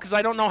 No, because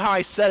I don't know how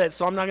I said it,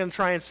 so I'm not going to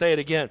try and say it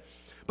again.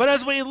 But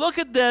as we look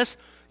at this,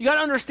 you got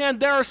to understand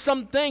there are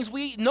some things.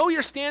 We know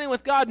you're standing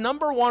with God.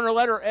 Number one, or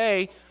letter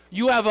A,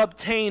 you have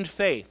obtained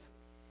faith.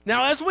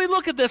 Now, as we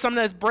look at this, I'm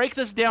going to break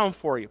this down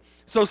for you.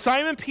 So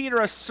Simon Peter,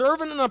 a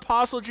servant and an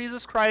apostle of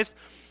Jesus Christ,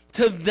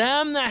 to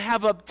them that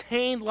have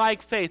obtained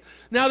like faith.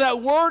 Now,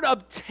 that word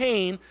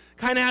obtain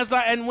kind of has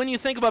that, and when you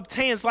think of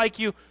obtain, it's like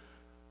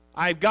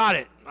I've got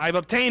it. I've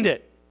obtained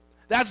it.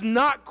 That's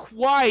not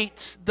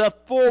quite the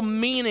full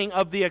meaning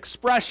of the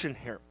expression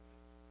here.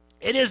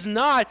 It is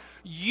not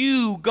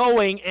you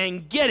going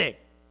and getting.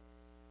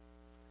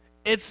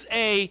 It's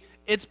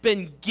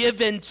been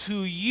given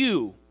to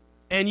you,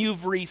 and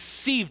you've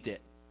received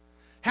it.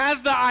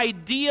 Has the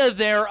idea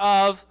there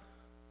of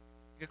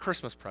a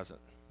Christmas present.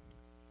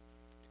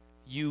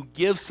 you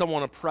give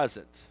someone a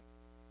present.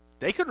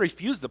 They could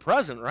refuse the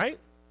present, right?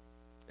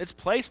 It's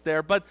placed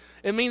there, but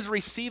it means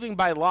receiving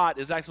by lot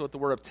is actually what the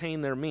word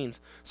obtain there means.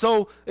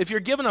 So if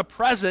you're given a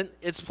present,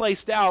 it's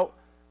placed out,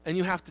 and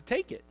you have to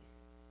take it.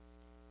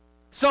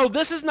 So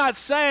this is not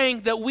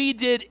saying that we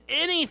did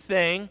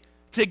anything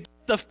to get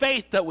the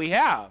faith that we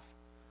have.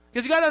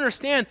 Because you got to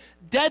understand,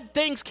 dead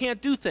things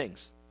can't do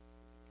things.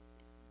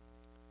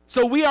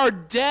 So we are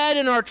dead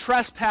in our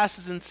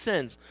trespasses and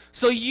sins.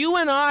 So you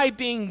and I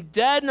being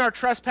dead in our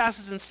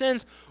trespasses and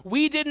sins,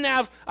 we didn't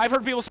have, I've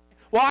heard people say,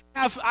 well,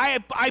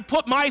 I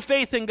put my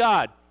faith in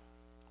God.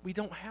 We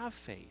don't have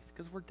faith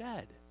because we're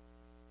dead.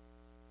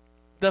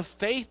 The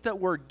faith that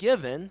we're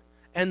given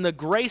and the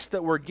grace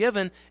that we're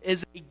given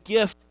is a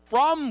gift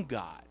from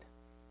God.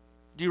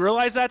 Do you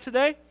realize that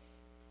today?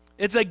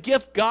 It's a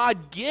gift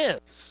God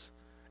gives.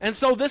 And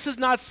so this is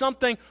not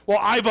something, well,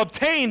 I've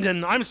obtained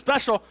and I'm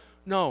special.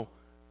 No.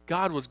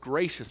 God was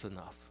gracious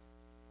enough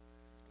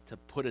to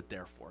put it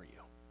there for you.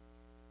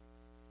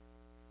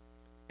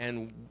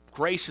 And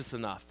gracious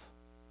enough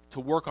to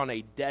work on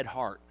a dead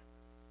heart,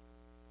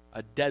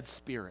 a dead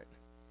spirit,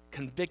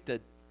 convict a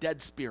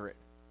dead spirit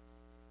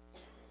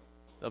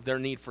of their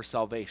need for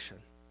salvation.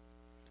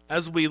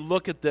 As we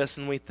look at this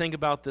and we think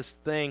about this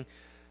thing,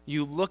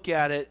 you look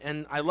at it,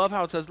 and I love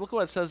how it says, look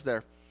what it says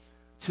there.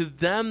 To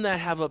them that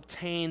have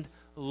obtained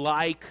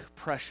like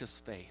precious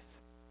faith.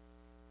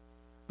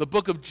 The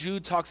book of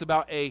Jude talks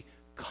about a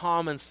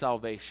common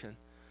salvation.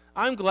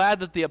 I'm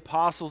glad that the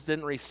apostles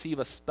didn't receive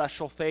a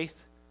special faith,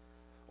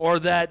 or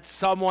that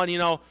someone,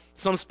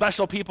 some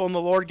special people in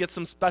the Lord get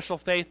some special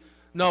faith.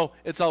 No,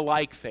 it's a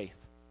like faith.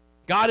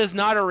 God is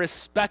not a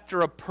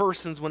respecter of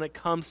persons when it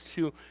comes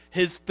to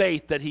his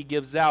faith that he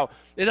gives out.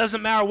 It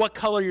doesn't matter what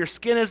color your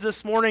skin is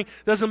this morning.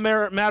 It doesn't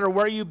matter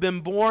where you've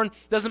been born.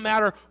 It doesn't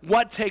matter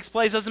what takes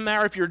place. It doesn't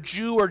matter if you're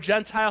Jew or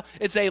Gentile.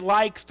 It's a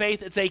like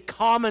faith. It's a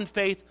common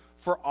faith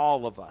for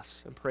all of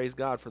us. And praise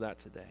God for that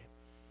today.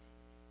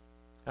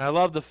 And I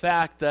love the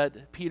fact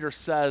that Peter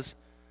says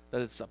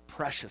that it's a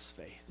precious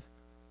faith.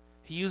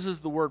 He uses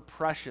the word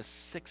precious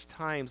 6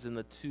 times in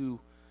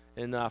 1st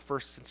and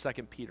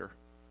 2nd Peter.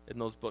 In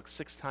those books,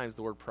 6 times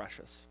the word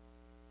precious.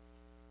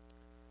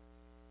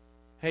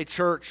 Hey,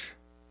 church,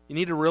 you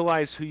need to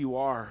realize who you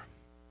are,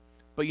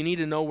 but you need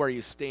to know where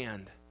you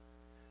stand.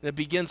 And it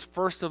begins,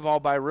 first of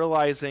all, by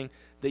realizing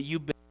that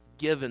you've been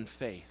given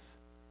faith.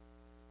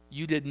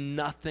 You did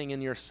nothing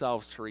in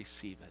yourselves to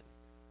receive it,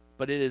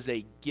 but it is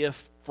a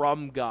gift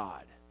from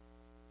God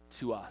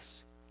to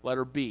us.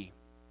 Letter B,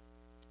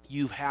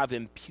 you have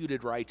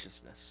imputed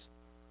righteousness.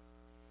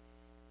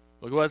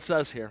 Look what it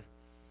says here.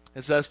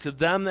 It says to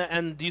them that,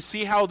 and do you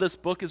see how this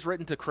book is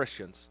written to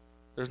Christians?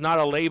 There's not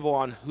a label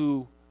on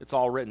who it's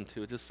all written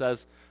to. It just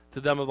says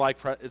to them of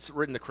it's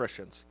written to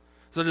Christians.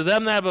 So to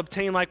them that have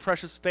obtained like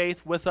precious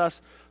faith with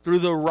us through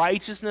the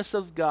righteousness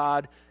of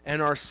God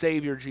and our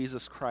Savior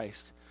Jesus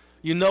Christ.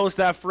 You notice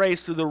that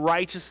phrase, through the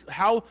righteous.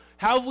 How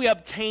have we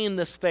obtained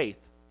this faith?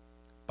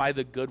 By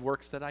the good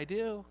works that I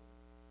do.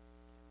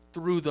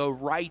 Through the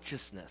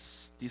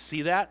righteousness. Do you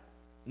see that?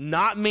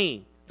 Not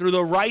me. Through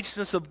the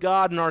righteousness of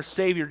God and our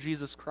Savior,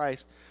 Jesus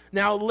Christ.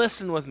 Now,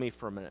 listen with me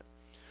for a minute.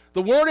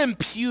 The word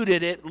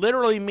imputed, it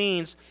literally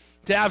means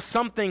to have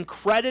something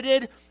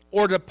credited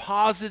or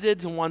deposited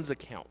to one's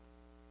account.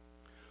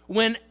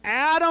 When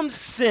Adam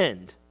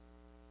sinned,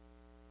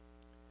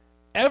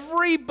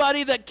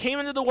 everybody that came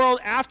into the world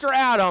after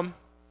Adam,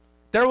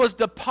 there was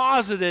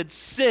deposited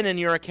sin in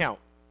your account.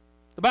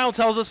 The Bible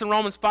tells us in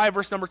Romans 5,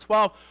 verse number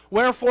 12,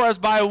 wherefore as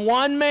by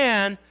one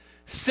man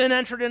sin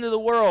entered into the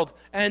world,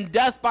 and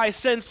death by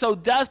sin, so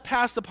death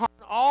passed upon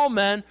all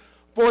men,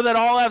 for that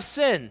all have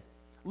sinned.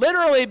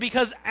 Literally,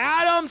 because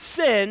Adam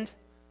sinned,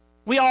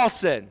 we all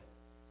sin.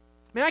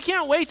 Man, I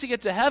can't wait to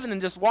get to heaven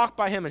and just walk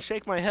by him and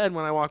shake my head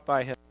when I walk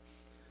by him.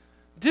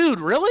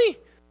 Dude, really?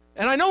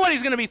 And I know what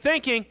he's going to be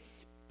thinking.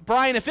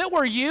 Brian, if it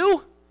were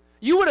you,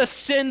 you would have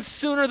sinned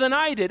sooner than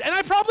I did. And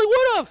I probably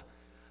would have.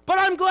 But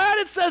I'm glad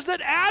it says that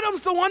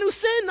Adam's the one who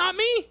sinned, not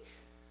me.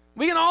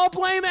 We can all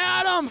blame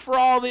Adam for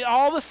all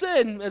the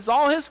sin. It's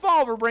all his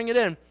fault for bringing it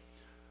in.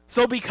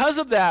 So because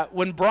of that,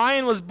 when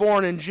Brian was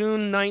born in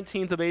June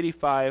 19th of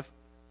 85,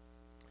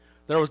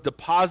 there was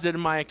deposited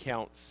in my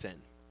account sin.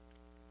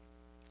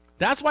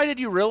 That's why, did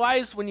you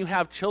realize when you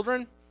have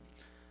children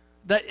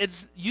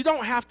that you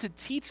don't have to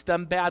teach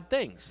them bad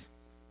things.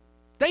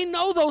 They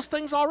know those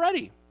things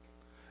already.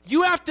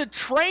 You have to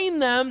train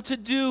them to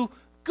do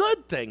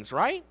good things,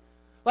 right?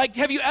 Like,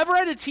 have you ever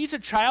had to teach a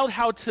child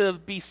how to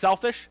be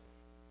selfish?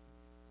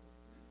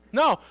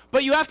 No,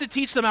 but you have to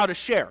teach them how to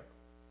share.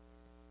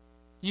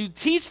 You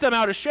teach them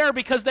how to share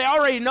because they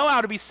already know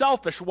how to be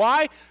selfish.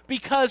 Why?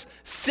 Because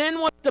sin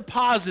was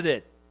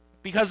deposited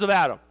because of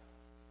Adam.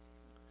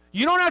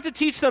 You don't have to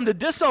teach them to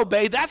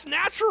disobey. That's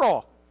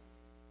natural.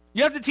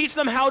 You have to teach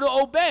them how to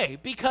obey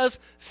because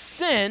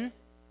sin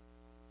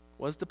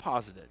was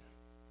deposited.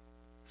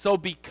 So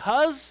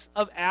because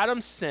of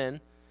Adam's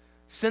sin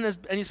is,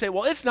 and you say,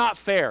 well, it's not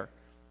fair.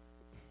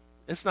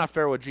 It's not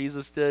fair what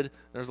Jesus did.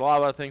 There's a lot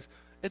of other things.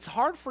 It's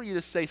hard for you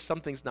to say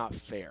something's not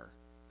fair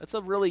That's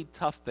a really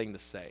tough thing to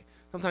say.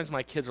 Sometimes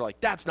my kids are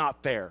like, that's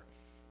not fair.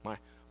 My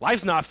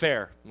life's not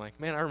fair. I'm like,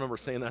 man, I remember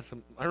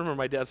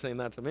my dad saying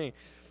that to me.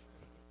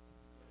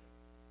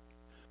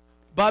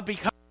 But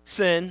because of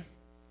sin,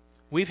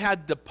 we've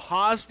had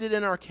deposited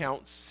in our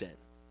account sin.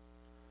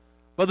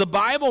 But the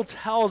Bible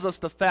tells us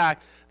the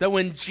fact that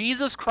when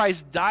Jesus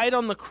Christ died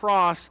on the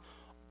cross,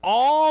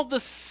 all the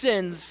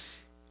sins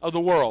of the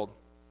world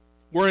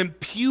were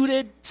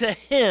imputed to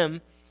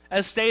him,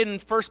 as stated in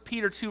 1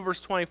 Peter 2,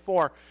 verse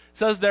 24. It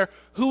says there,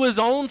 who his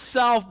own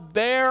self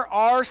bare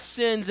our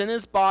sins in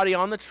his body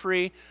on the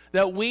tree,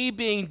 that we,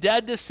 being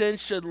dead to sin,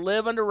 should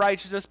live unto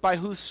righteousness, by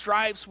whose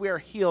stripes we are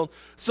healed.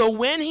 So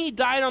when he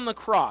died on the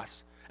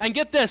cross, and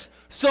get this,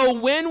 so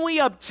when we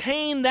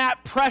obtain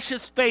that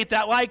precious faith,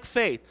 that like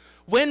faith,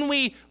 when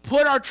we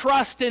put our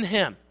trust in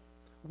him,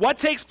 what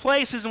takes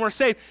place is when we're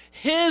saved,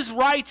 his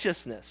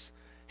righteousness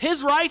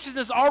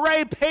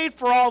already paid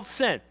for all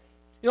sin.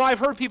 You know, I've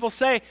heard people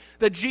say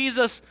that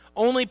Jesus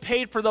only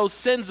paid for those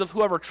sins of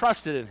whoever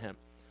trusted in him.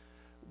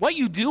 What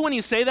you do when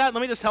you say that,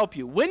 let me just help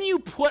you. When you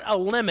put a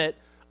limit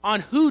on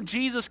who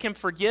Jesus can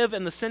forgive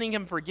and the sin he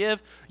can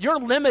forgive, you're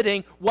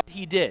limiting what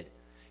he did.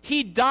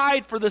 He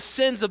died for the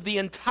sins of the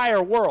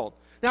entire world.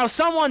 Now, if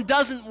someone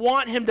doesn't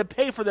want him to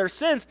pay for their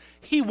sins,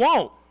 he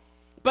won't.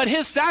 But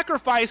his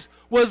sacrifice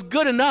was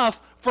good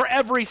enough for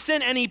every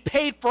sin, and he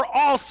paid for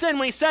all sin.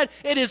 When he said,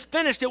 it is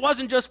finished, it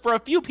wasn't just for a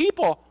few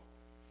people.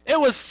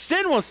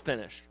 Sin was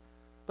finished.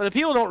 But if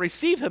people don't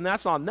receive him,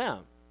 that's on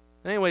them.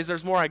 Anyways,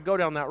 there's more. I go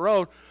down that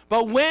road.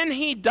 But when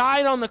he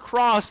died on the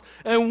cross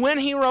and when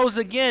he rose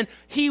again,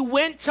 he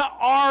went to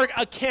our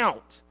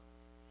account.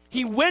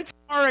 He went to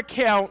our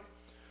account,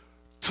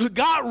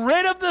 got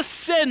rid of the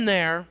sin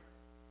there,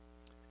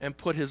 and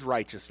put his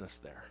righteousness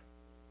there.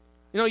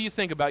 You know, you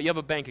think about it, you have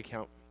a bank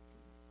account.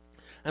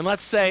 And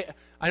let's say,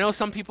 I know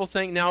some people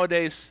think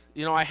nowadays,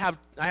 you know, I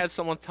had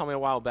someone tell me a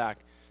while back,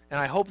 and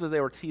I hope that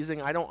they were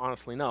teasing. I don't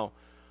honestly know.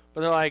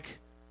 But they're like,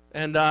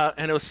 and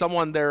it was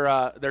someone,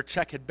 their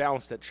check had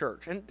bounced at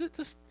church. And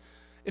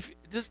if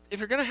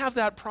you're going to have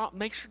that problem,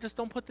 make sure just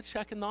don't put the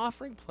check in the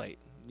offering plate.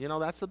 You know,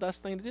 that's the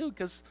best thing to do,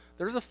 because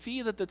there's a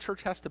fee that the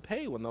church has to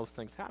pay when those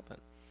things happen.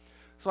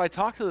 So I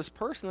talked to this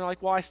person. They're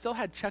like, well, I still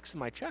had checks in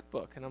my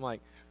checkbook. And I'm like,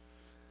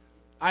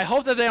 I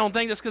hope that they don't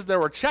think just because there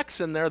were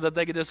checks in there that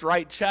they could just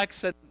write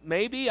checks. And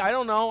maybe, I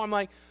don't know. I'm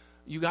like,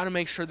 you got to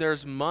make sure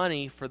there's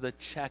money for the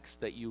checks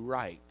that you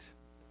write.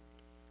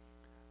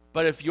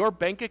 But if your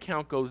bank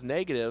account goes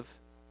negative,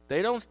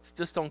 they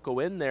don't go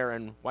in there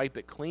and wipe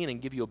it clean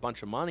and give you a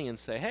bunch of money and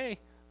say, hey,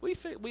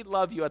 we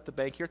love you at the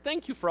bank here.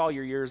 Thank you for all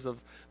your years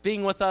of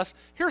being with us.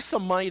 Here's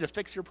some money to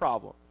fix your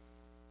problem.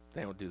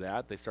 They don't do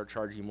that. They start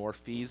charging you more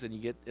fees, and you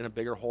get in a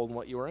bigger hole than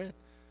what you were in.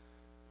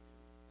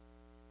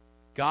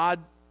 God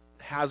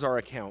has our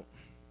account.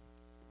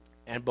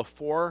 And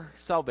before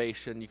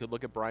salvation, you could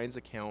look at Brian's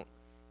account,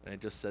 and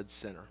it just said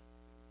sinner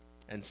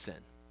and sin.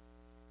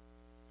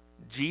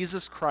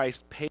 Jesus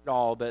Christ paid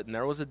all of it, and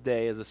there was a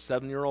day as a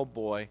 7-year-old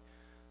boy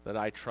that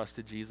I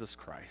trusted Jesus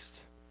Christ.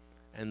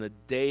 And the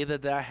day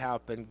that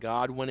happened,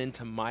 God went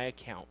into my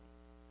account.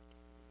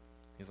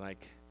 He's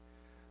like,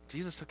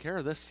 Jesus took care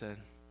of this sin.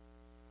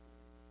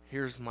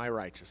 Here's my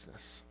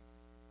righteousness.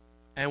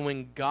 And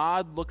when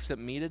God looks at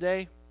me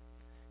today,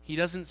 he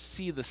doesn't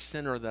see the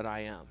sinner that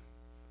I am.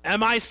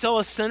 Am I still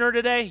a sinner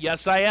today?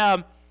 Yes, I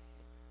am.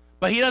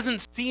 But he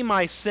doesn't see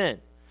my sin.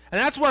 And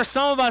that's where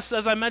some of us,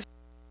 as I mentioned,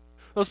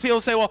 those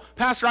people say, well,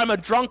 Pastor, I'm a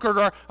drunkard,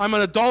 or I'm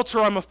an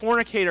adulterer, I'm a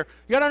fornicator.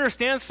 You got to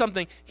understand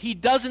something. He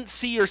doesn't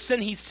see your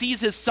sin. He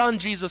sees his son,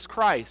 Jesus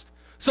Christ.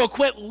 So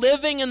quit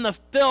living in the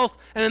filth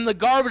and in the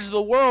garbage of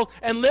the world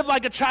and live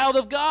like a child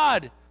of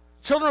God.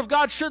 Children of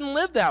God shouldn't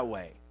live that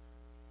way.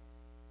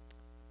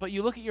 But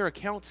you look at your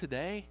account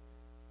today,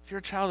 if you're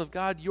a child of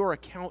God, your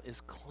account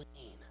is clean.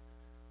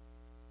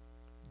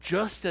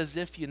 Just as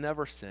if you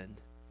never sinned,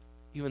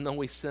 even though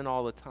we sin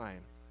all the time.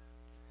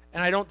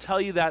 And I don't tell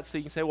you that so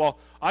you can say, well,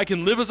 I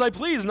can live as I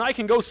please and I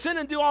can go sin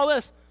and do all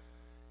this.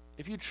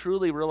 If you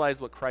truly realize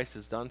what Christ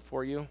has done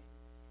for you,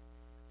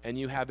 and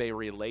you have a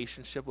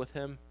relationship with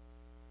him,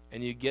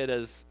 and you get,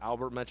 as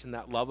Albert mentioned,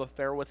 that love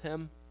affair with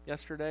him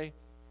yesterday,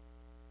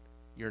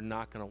 you're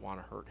not going to want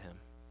to hurt him.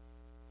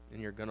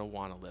 And you're going to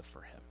want to live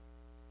for him.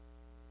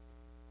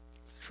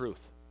 It's the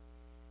truth.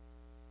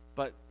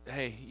 But,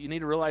 hey, you need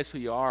to realize who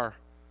you are,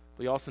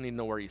 but you also need to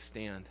know where you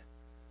stand.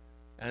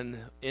 And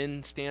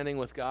in standing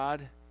with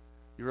God,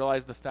 you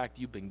realize the fact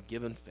you've been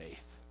given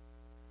faith.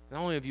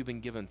 Not only have you been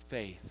given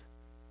faith,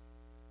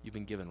 you've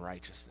been given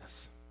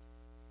righteousness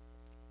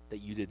that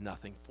you did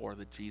nothing for,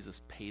 that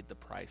Jesus paid the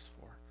price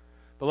for.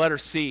 But letter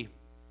C,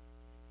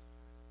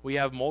 we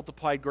have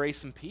multiplied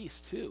grace and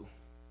peace too.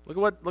 Look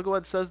at what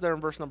it says there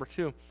in verse number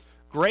 2.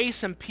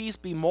 Grace and peace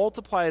be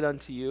multiplied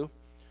unto you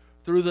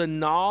through the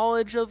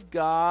knowledge of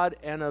God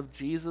and of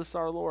Jesus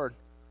our Lord.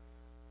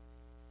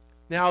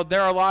 Now,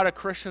 there are a lot of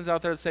Christians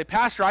out there that say,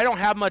 Pastor, I don't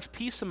have much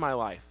peace in my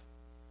life.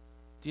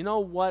 Do you know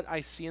what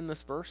I see in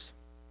this verse?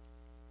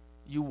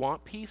 You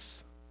want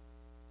peace?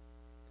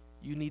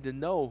 You need to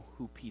know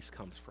who peace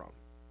comes from.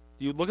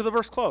 You look at the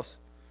verse close.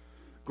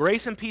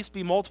 Grace and peace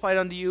be multiplied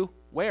unto you.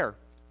 Where?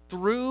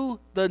 Through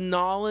the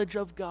knowledge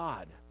of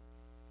God.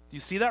 Do you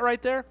see that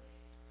right there?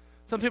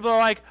 Some people are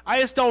like,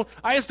 I just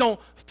don't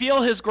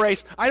feel his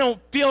grace. I don't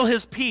feel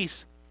his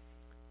peace.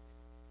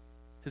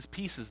 His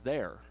peace is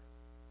there.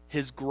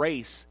 His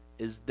grace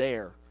is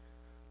there.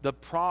 The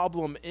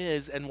problem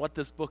is, and what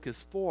this book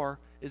is for,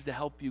 is to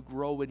help you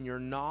grow in your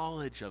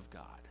knowledge of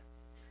God.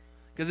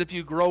 Because if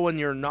you grow in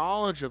your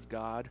knowledge of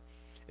God,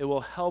 it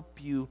will help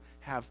you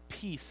have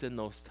peace in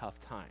those tough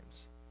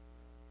times.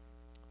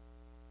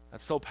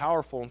 That's so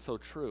powerful and so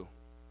true.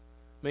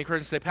 Many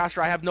Christians say,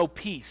 Pastor, I have no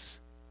peace.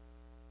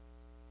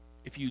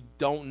 If you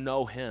don't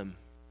know him,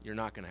 you're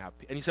not going to have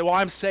peace. And you say, well,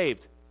 I'm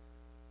saved.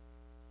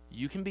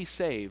 You can be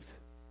saved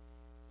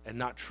and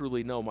not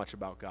truly know much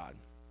about God.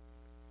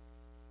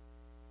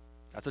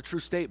 That's a true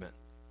statement.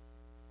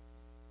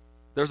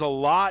 There's a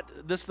lot.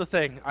 This is the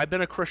thing. I've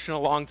been a Christian a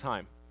long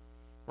time.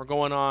 We're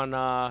going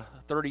on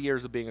 30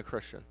 years of being a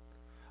Christian.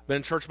 I've been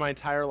in church my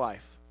entire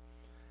life.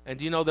 And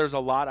do you know there's a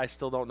lot I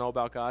still don't know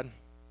about God?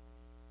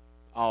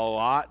 A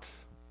lot.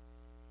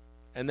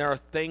 And there are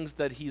things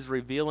that he's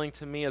revealing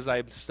to me as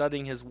I'm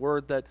studying his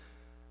word that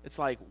it's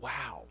like,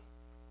 wow,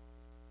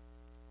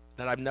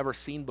 that I've never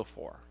seen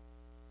before.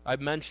 I've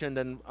mentioned,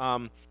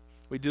 and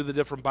we do the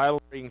different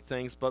Bible reading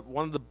things, but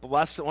one of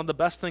the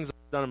best things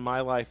I've done in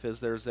my life is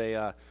there's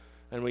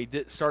and we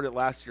started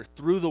last year,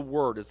 Through the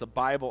Word. It's a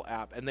Bible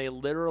app, and they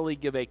literally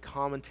give a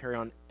commentary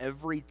on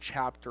every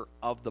chapter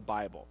of the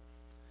Bible.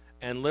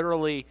 And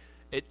literally,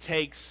 it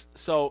takes,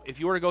 so if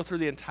you were to go through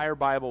the entire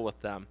Bible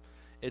with them,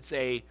 it's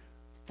a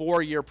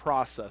 4-year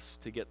process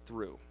to get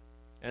through.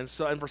 And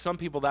for some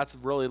people, that's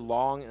really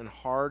long and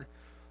hard.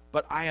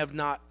 But I've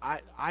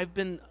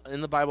been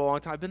in the Bible a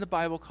long time. I've been to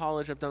Bible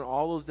college. I've done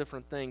all those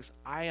different things.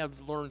 I have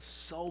learned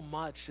so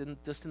much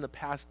just in the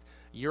past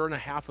year and a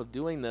half of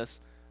doing this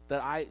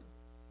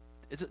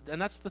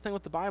and that's the thing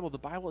with the Bible. The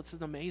Bible, it's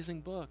an amazing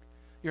book.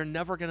 You're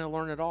never going to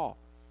learn it all.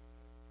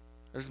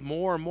 There's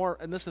more and more.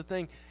 And this is the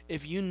thing.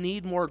 If you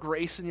need more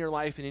grace in your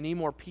life and you need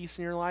more peace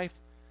in your life,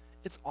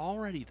 it's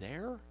already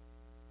there.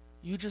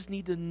 You just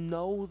need to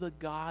know the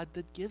God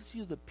that gives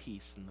you the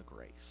peace and the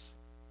grace.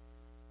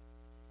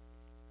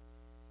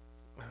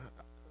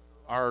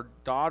 Our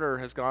daughter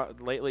has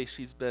lately,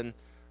 there's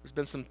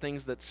been some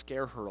things that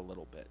scare her a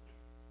little bit.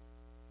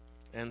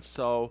 And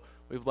so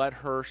we've let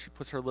her, she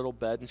puts her little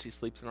bed and she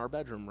sleeps in our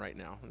bedroom right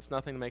now. It's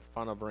nothing to make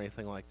fun of or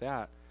anything like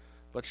that,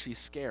 but she's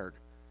scared.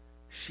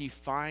 She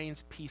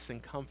finds peace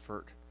and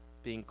comfort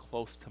being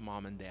close to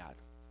mom and dad.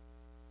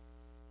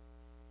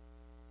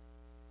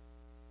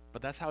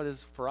 But that's how it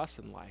is for us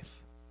in life.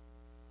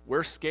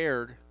 We're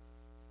scared,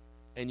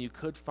 and you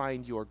could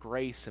find your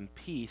grace and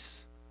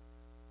peace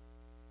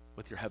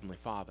with your Heavenly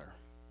Father.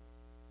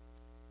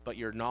 But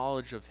your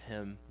knowledge of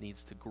him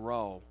needs to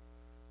grow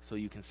so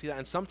you can see that.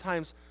 And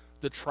sometimes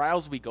the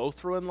trials we go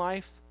through in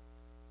life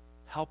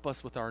help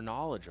us with our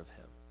knowledge of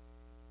him.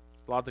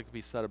 A lot that could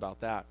be said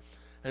about that.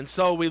 And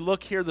so we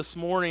look here this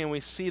morning and we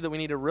see that we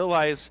need to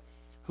realize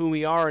who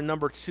we are. And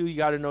number 2, you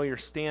got to know your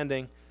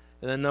standing.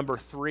 And then number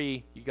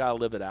 3, you got to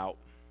live it out.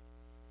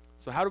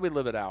 So how do we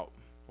live it out?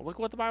 Well, look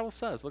at what the Bible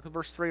says. Look at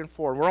verse 3 and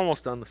 4. We're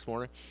almost done this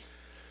morning.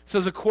 It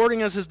says,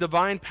 according as his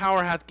divine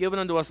power hath given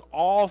unto us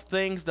all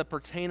things that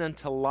pertain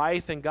unto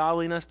life and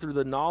godliness through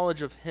the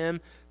knowledge of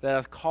him that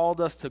hath called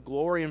us to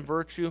glory and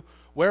virtue,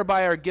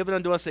 whereby are given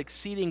unto us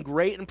exceeding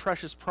great and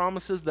precious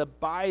promises, that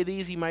by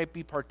these ye might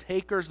be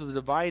partakers of the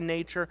divine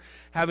nature,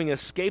 having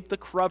escaped the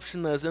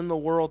corruption that is in the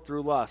world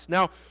through lust.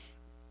 Now,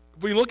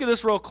 if we look at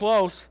this real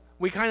close,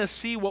 we kind of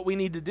see what we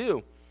need to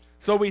do.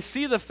 So we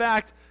see the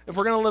fact, if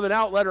we're going to live it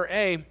out, letter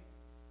A,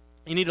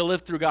 you need to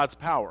live through God's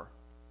power.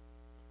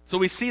 So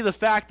we see the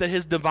fact that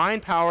his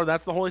divine power,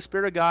 that's the Holy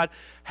Spirit of God,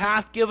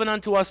 hath given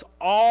unto us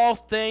all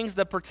things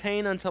that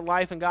pertain unto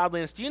life and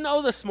godliness. Do you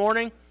know this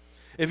morning,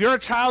 if you're a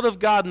child of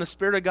God and the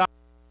Spirit of God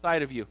is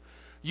inside of you,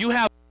 you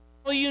have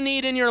all you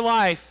need in your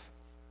life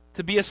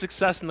to be a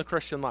success in the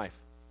Christian life.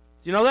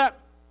 Do you know that?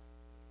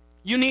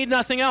 You need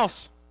nothing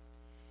else.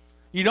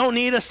 You don't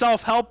need a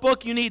self-help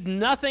book. You need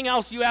nothing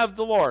else. You have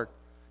the Lord.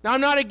 Now,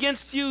 I'm not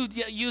against you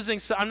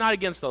I'm not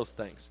against those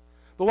things.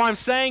 But what I'm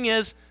saying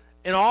is,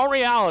 in all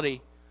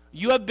reality,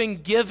 you have been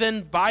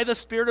given by the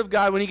Spirit of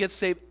God when you get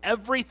saved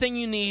everything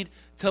you need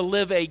to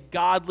live a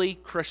godly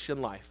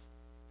Christian life.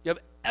 You have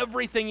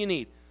everything you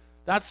need.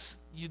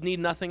 You need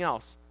nothing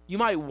else. You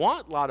might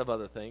want a lot of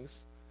other things,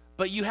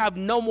 but you have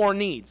no more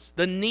needs.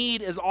 The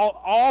need is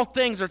all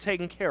things are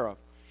taken care of.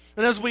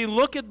 And as we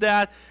look at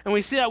that and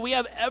we see that we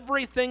have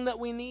everything that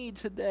we need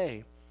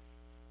today.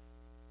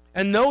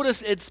 And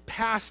notice it's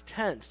past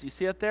tense. Do you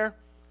see it there?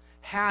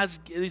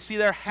 You see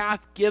there,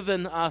 hath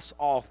given us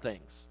all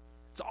things.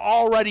 It's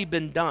already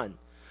been done.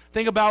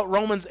 Think about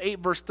Romans 8,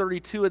 verse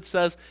 32. It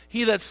says,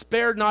 he that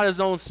spared not his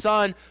own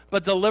son,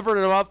 but delivered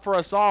him up for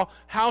us all,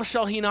 how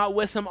shall he not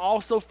with him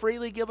also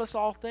freely give us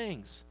all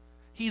things?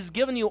 He's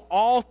given you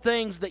all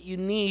things that you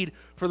need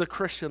for the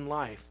Christian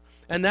life.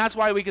 And that's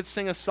why we could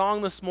sing a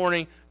song this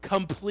morning,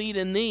 Complete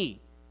in Thee,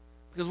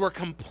 because we're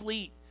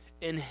complete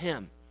in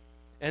him.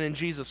 and in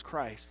Jesus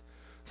Christ.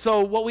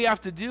 So what we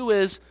have to do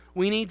is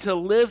we need to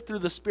live through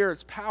the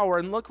Spirit's power.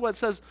 And look what it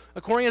says,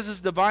 according as his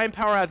divine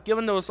power hath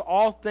given to us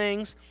all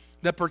things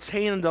that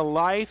pertain unto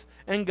life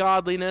and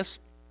godliness.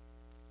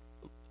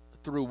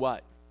 Through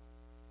what?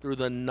 Through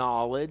the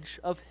knowledge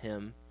of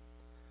him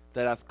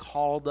that hath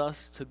called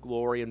us to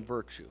glory and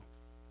virtue.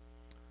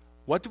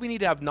 What do we need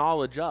to have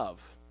knowledge of?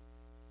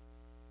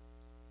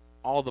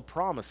 All the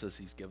promises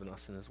he's given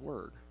us in his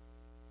word.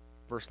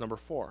 Verse number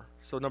 4.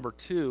 So number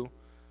 2,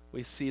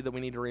 we see that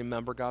we need to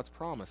remember God's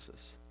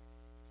promises.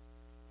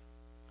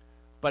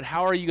 But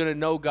how are you going to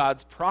know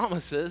God's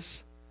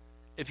promises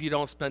if you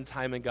don't spend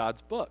time in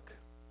God's book?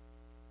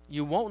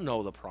 You won't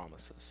know the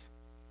promises.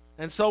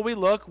 And so we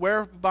look,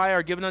 whereby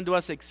are given unto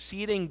us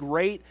exceeding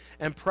great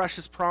and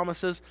precious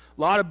promises.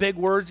 A lot of big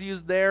words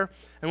used there.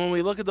 And when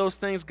we look at those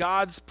things,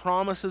 God's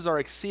promises are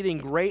exceeding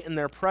great and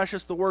they're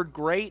precious. The word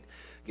great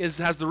has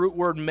the root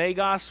word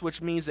megos,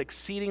 which means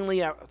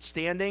exceedingly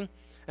outstanding.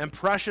 And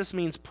precious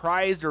means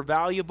prized or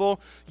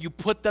valuable. You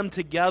put them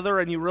together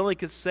and you really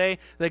could say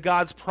that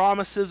God's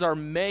promises are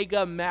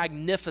mega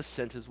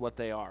magnificent is what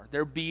they are.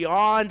 They're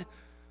beyond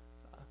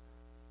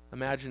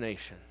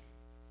imagination.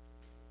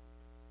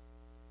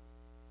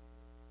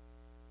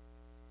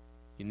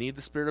 You need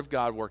the Spirit of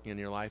God working in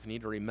your life. You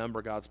need to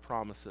remember God's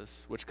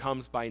promises, which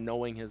comes by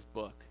knowing his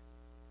book.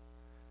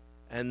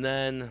 And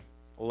then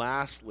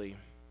lastly,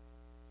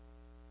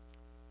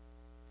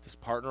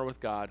 just partner with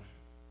God.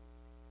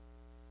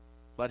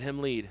 Let him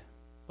lead.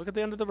 Look at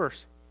the end of the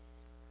verse.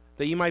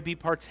 That you might be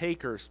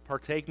partakers.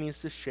 Partake means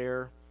to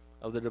share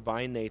of the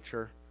divine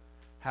nature,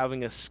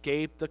 having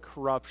escaped the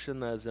corruption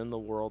that is in the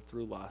world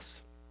through lust.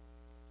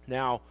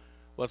 Now,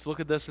 let's look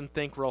at this and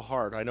think real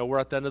hard. I know we're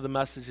at the end of the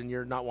message and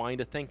you're not wanting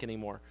to think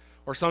anymore.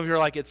 Or some of you are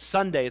like, it's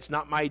Sunday, it's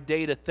not my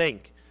day to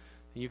think.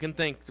 You can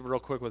think real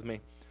quick with me.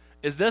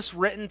 Is this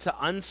written to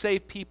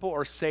unsaved people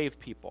or saved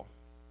people?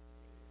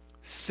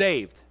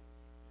 Saved.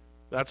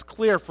 That's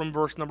clear from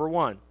verse number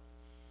 1.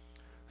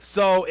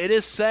 So it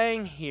is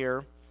saying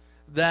here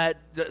that,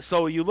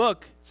 so you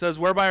look, it says,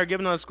 whereby are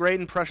given us great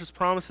and precious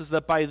promises,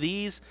 that by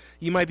these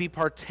you might be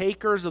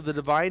partakers of the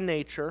divine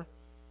nature,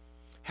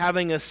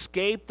 having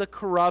escaped the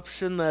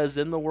corruption that is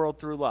in the world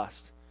through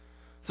lust.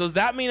 So does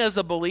that mean as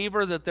a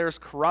believer that there's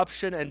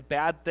corruption and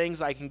bad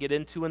things I can get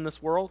into in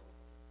this world?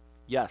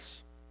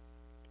 Yes.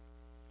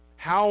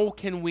 How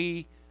can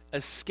we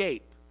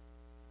escape,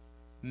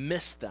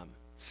 miss them,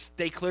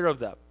 stay clear of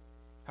them?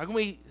 How can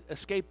we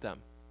escape them?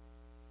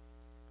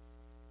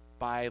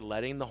 By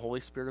letting the Holy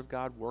Spirit of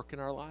God work in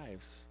our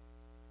lives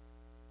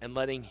and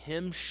letting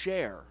him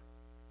share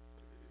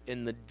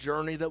in the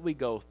journey that we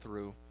go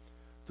through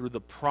the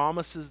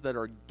promises that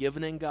are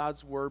given in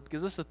God's word.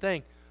 Because this is the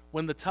thing,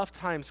 when the tough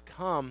times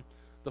come,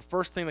 the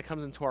first thing that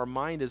comes into our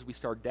mind is we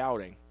start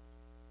doubting.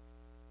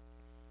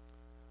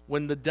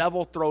 When the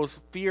devil throws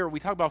fear, we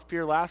talked about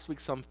fear last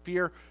week, some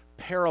fear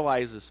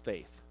paralyzes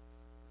faith.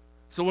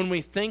 So when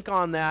we think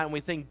on that and we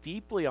think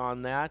deeply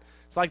on that,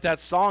 it's like that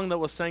song that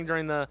was sang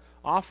during the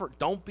offer,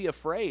 don't be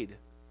afraid.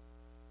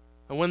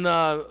 And when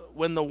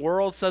the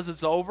world says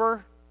it's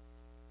over,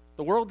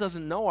 the world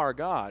doesn't know our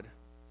God.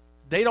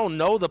 They don't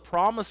know the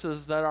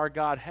promises that our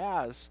God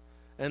has.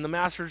 And the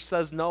master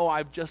says, no,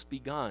 I've just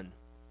begun.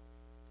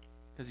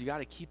 Because you got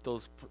to keep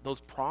those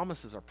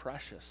promises are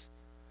precious.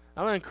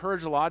 I'm going to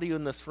encourage a lot of you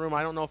in this room.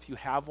 I don't know if you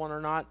have one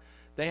or not.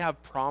 They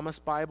have promise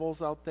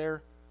Bibles out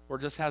there where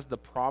it just has the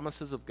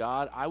promises of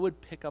God. I would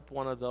pick up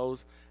one of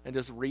those and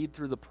just read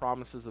through the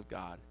promises of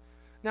God.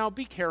 Now,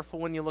 be careful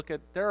when you look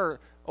at, there are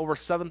over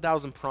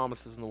 7,000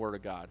 promises in the Word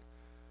of God.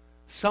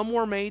 Some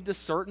were made to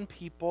certain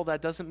people.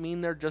 That doesn't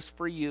mean they're just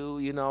for you,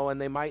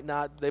 and they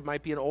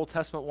might be an Old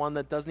Testament one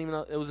that doesn't even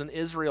know, it was an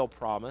Israel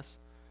promise.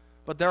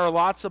 But there are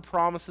lots of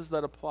promises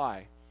that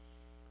apply.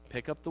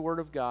 Pick up the Word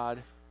of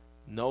God,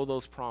 know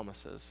those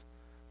promises.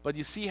 But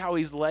you see how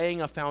he's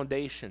laying a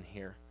foundation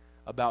here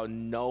about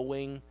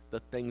knowing the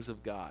things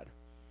of God.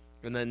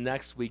 And then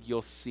next week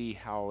you'll see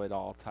how it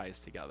all ties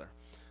together.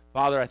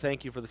 Father, I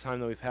thank you for the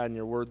time that we've had in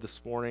your word this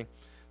morning.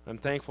 I'm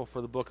thankful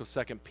for the book of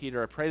 2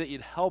 Peter. I pray that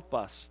you'd help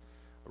us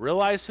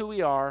realize who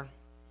we are,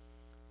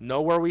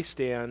 know where we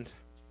stand,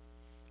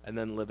 and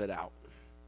then live it out.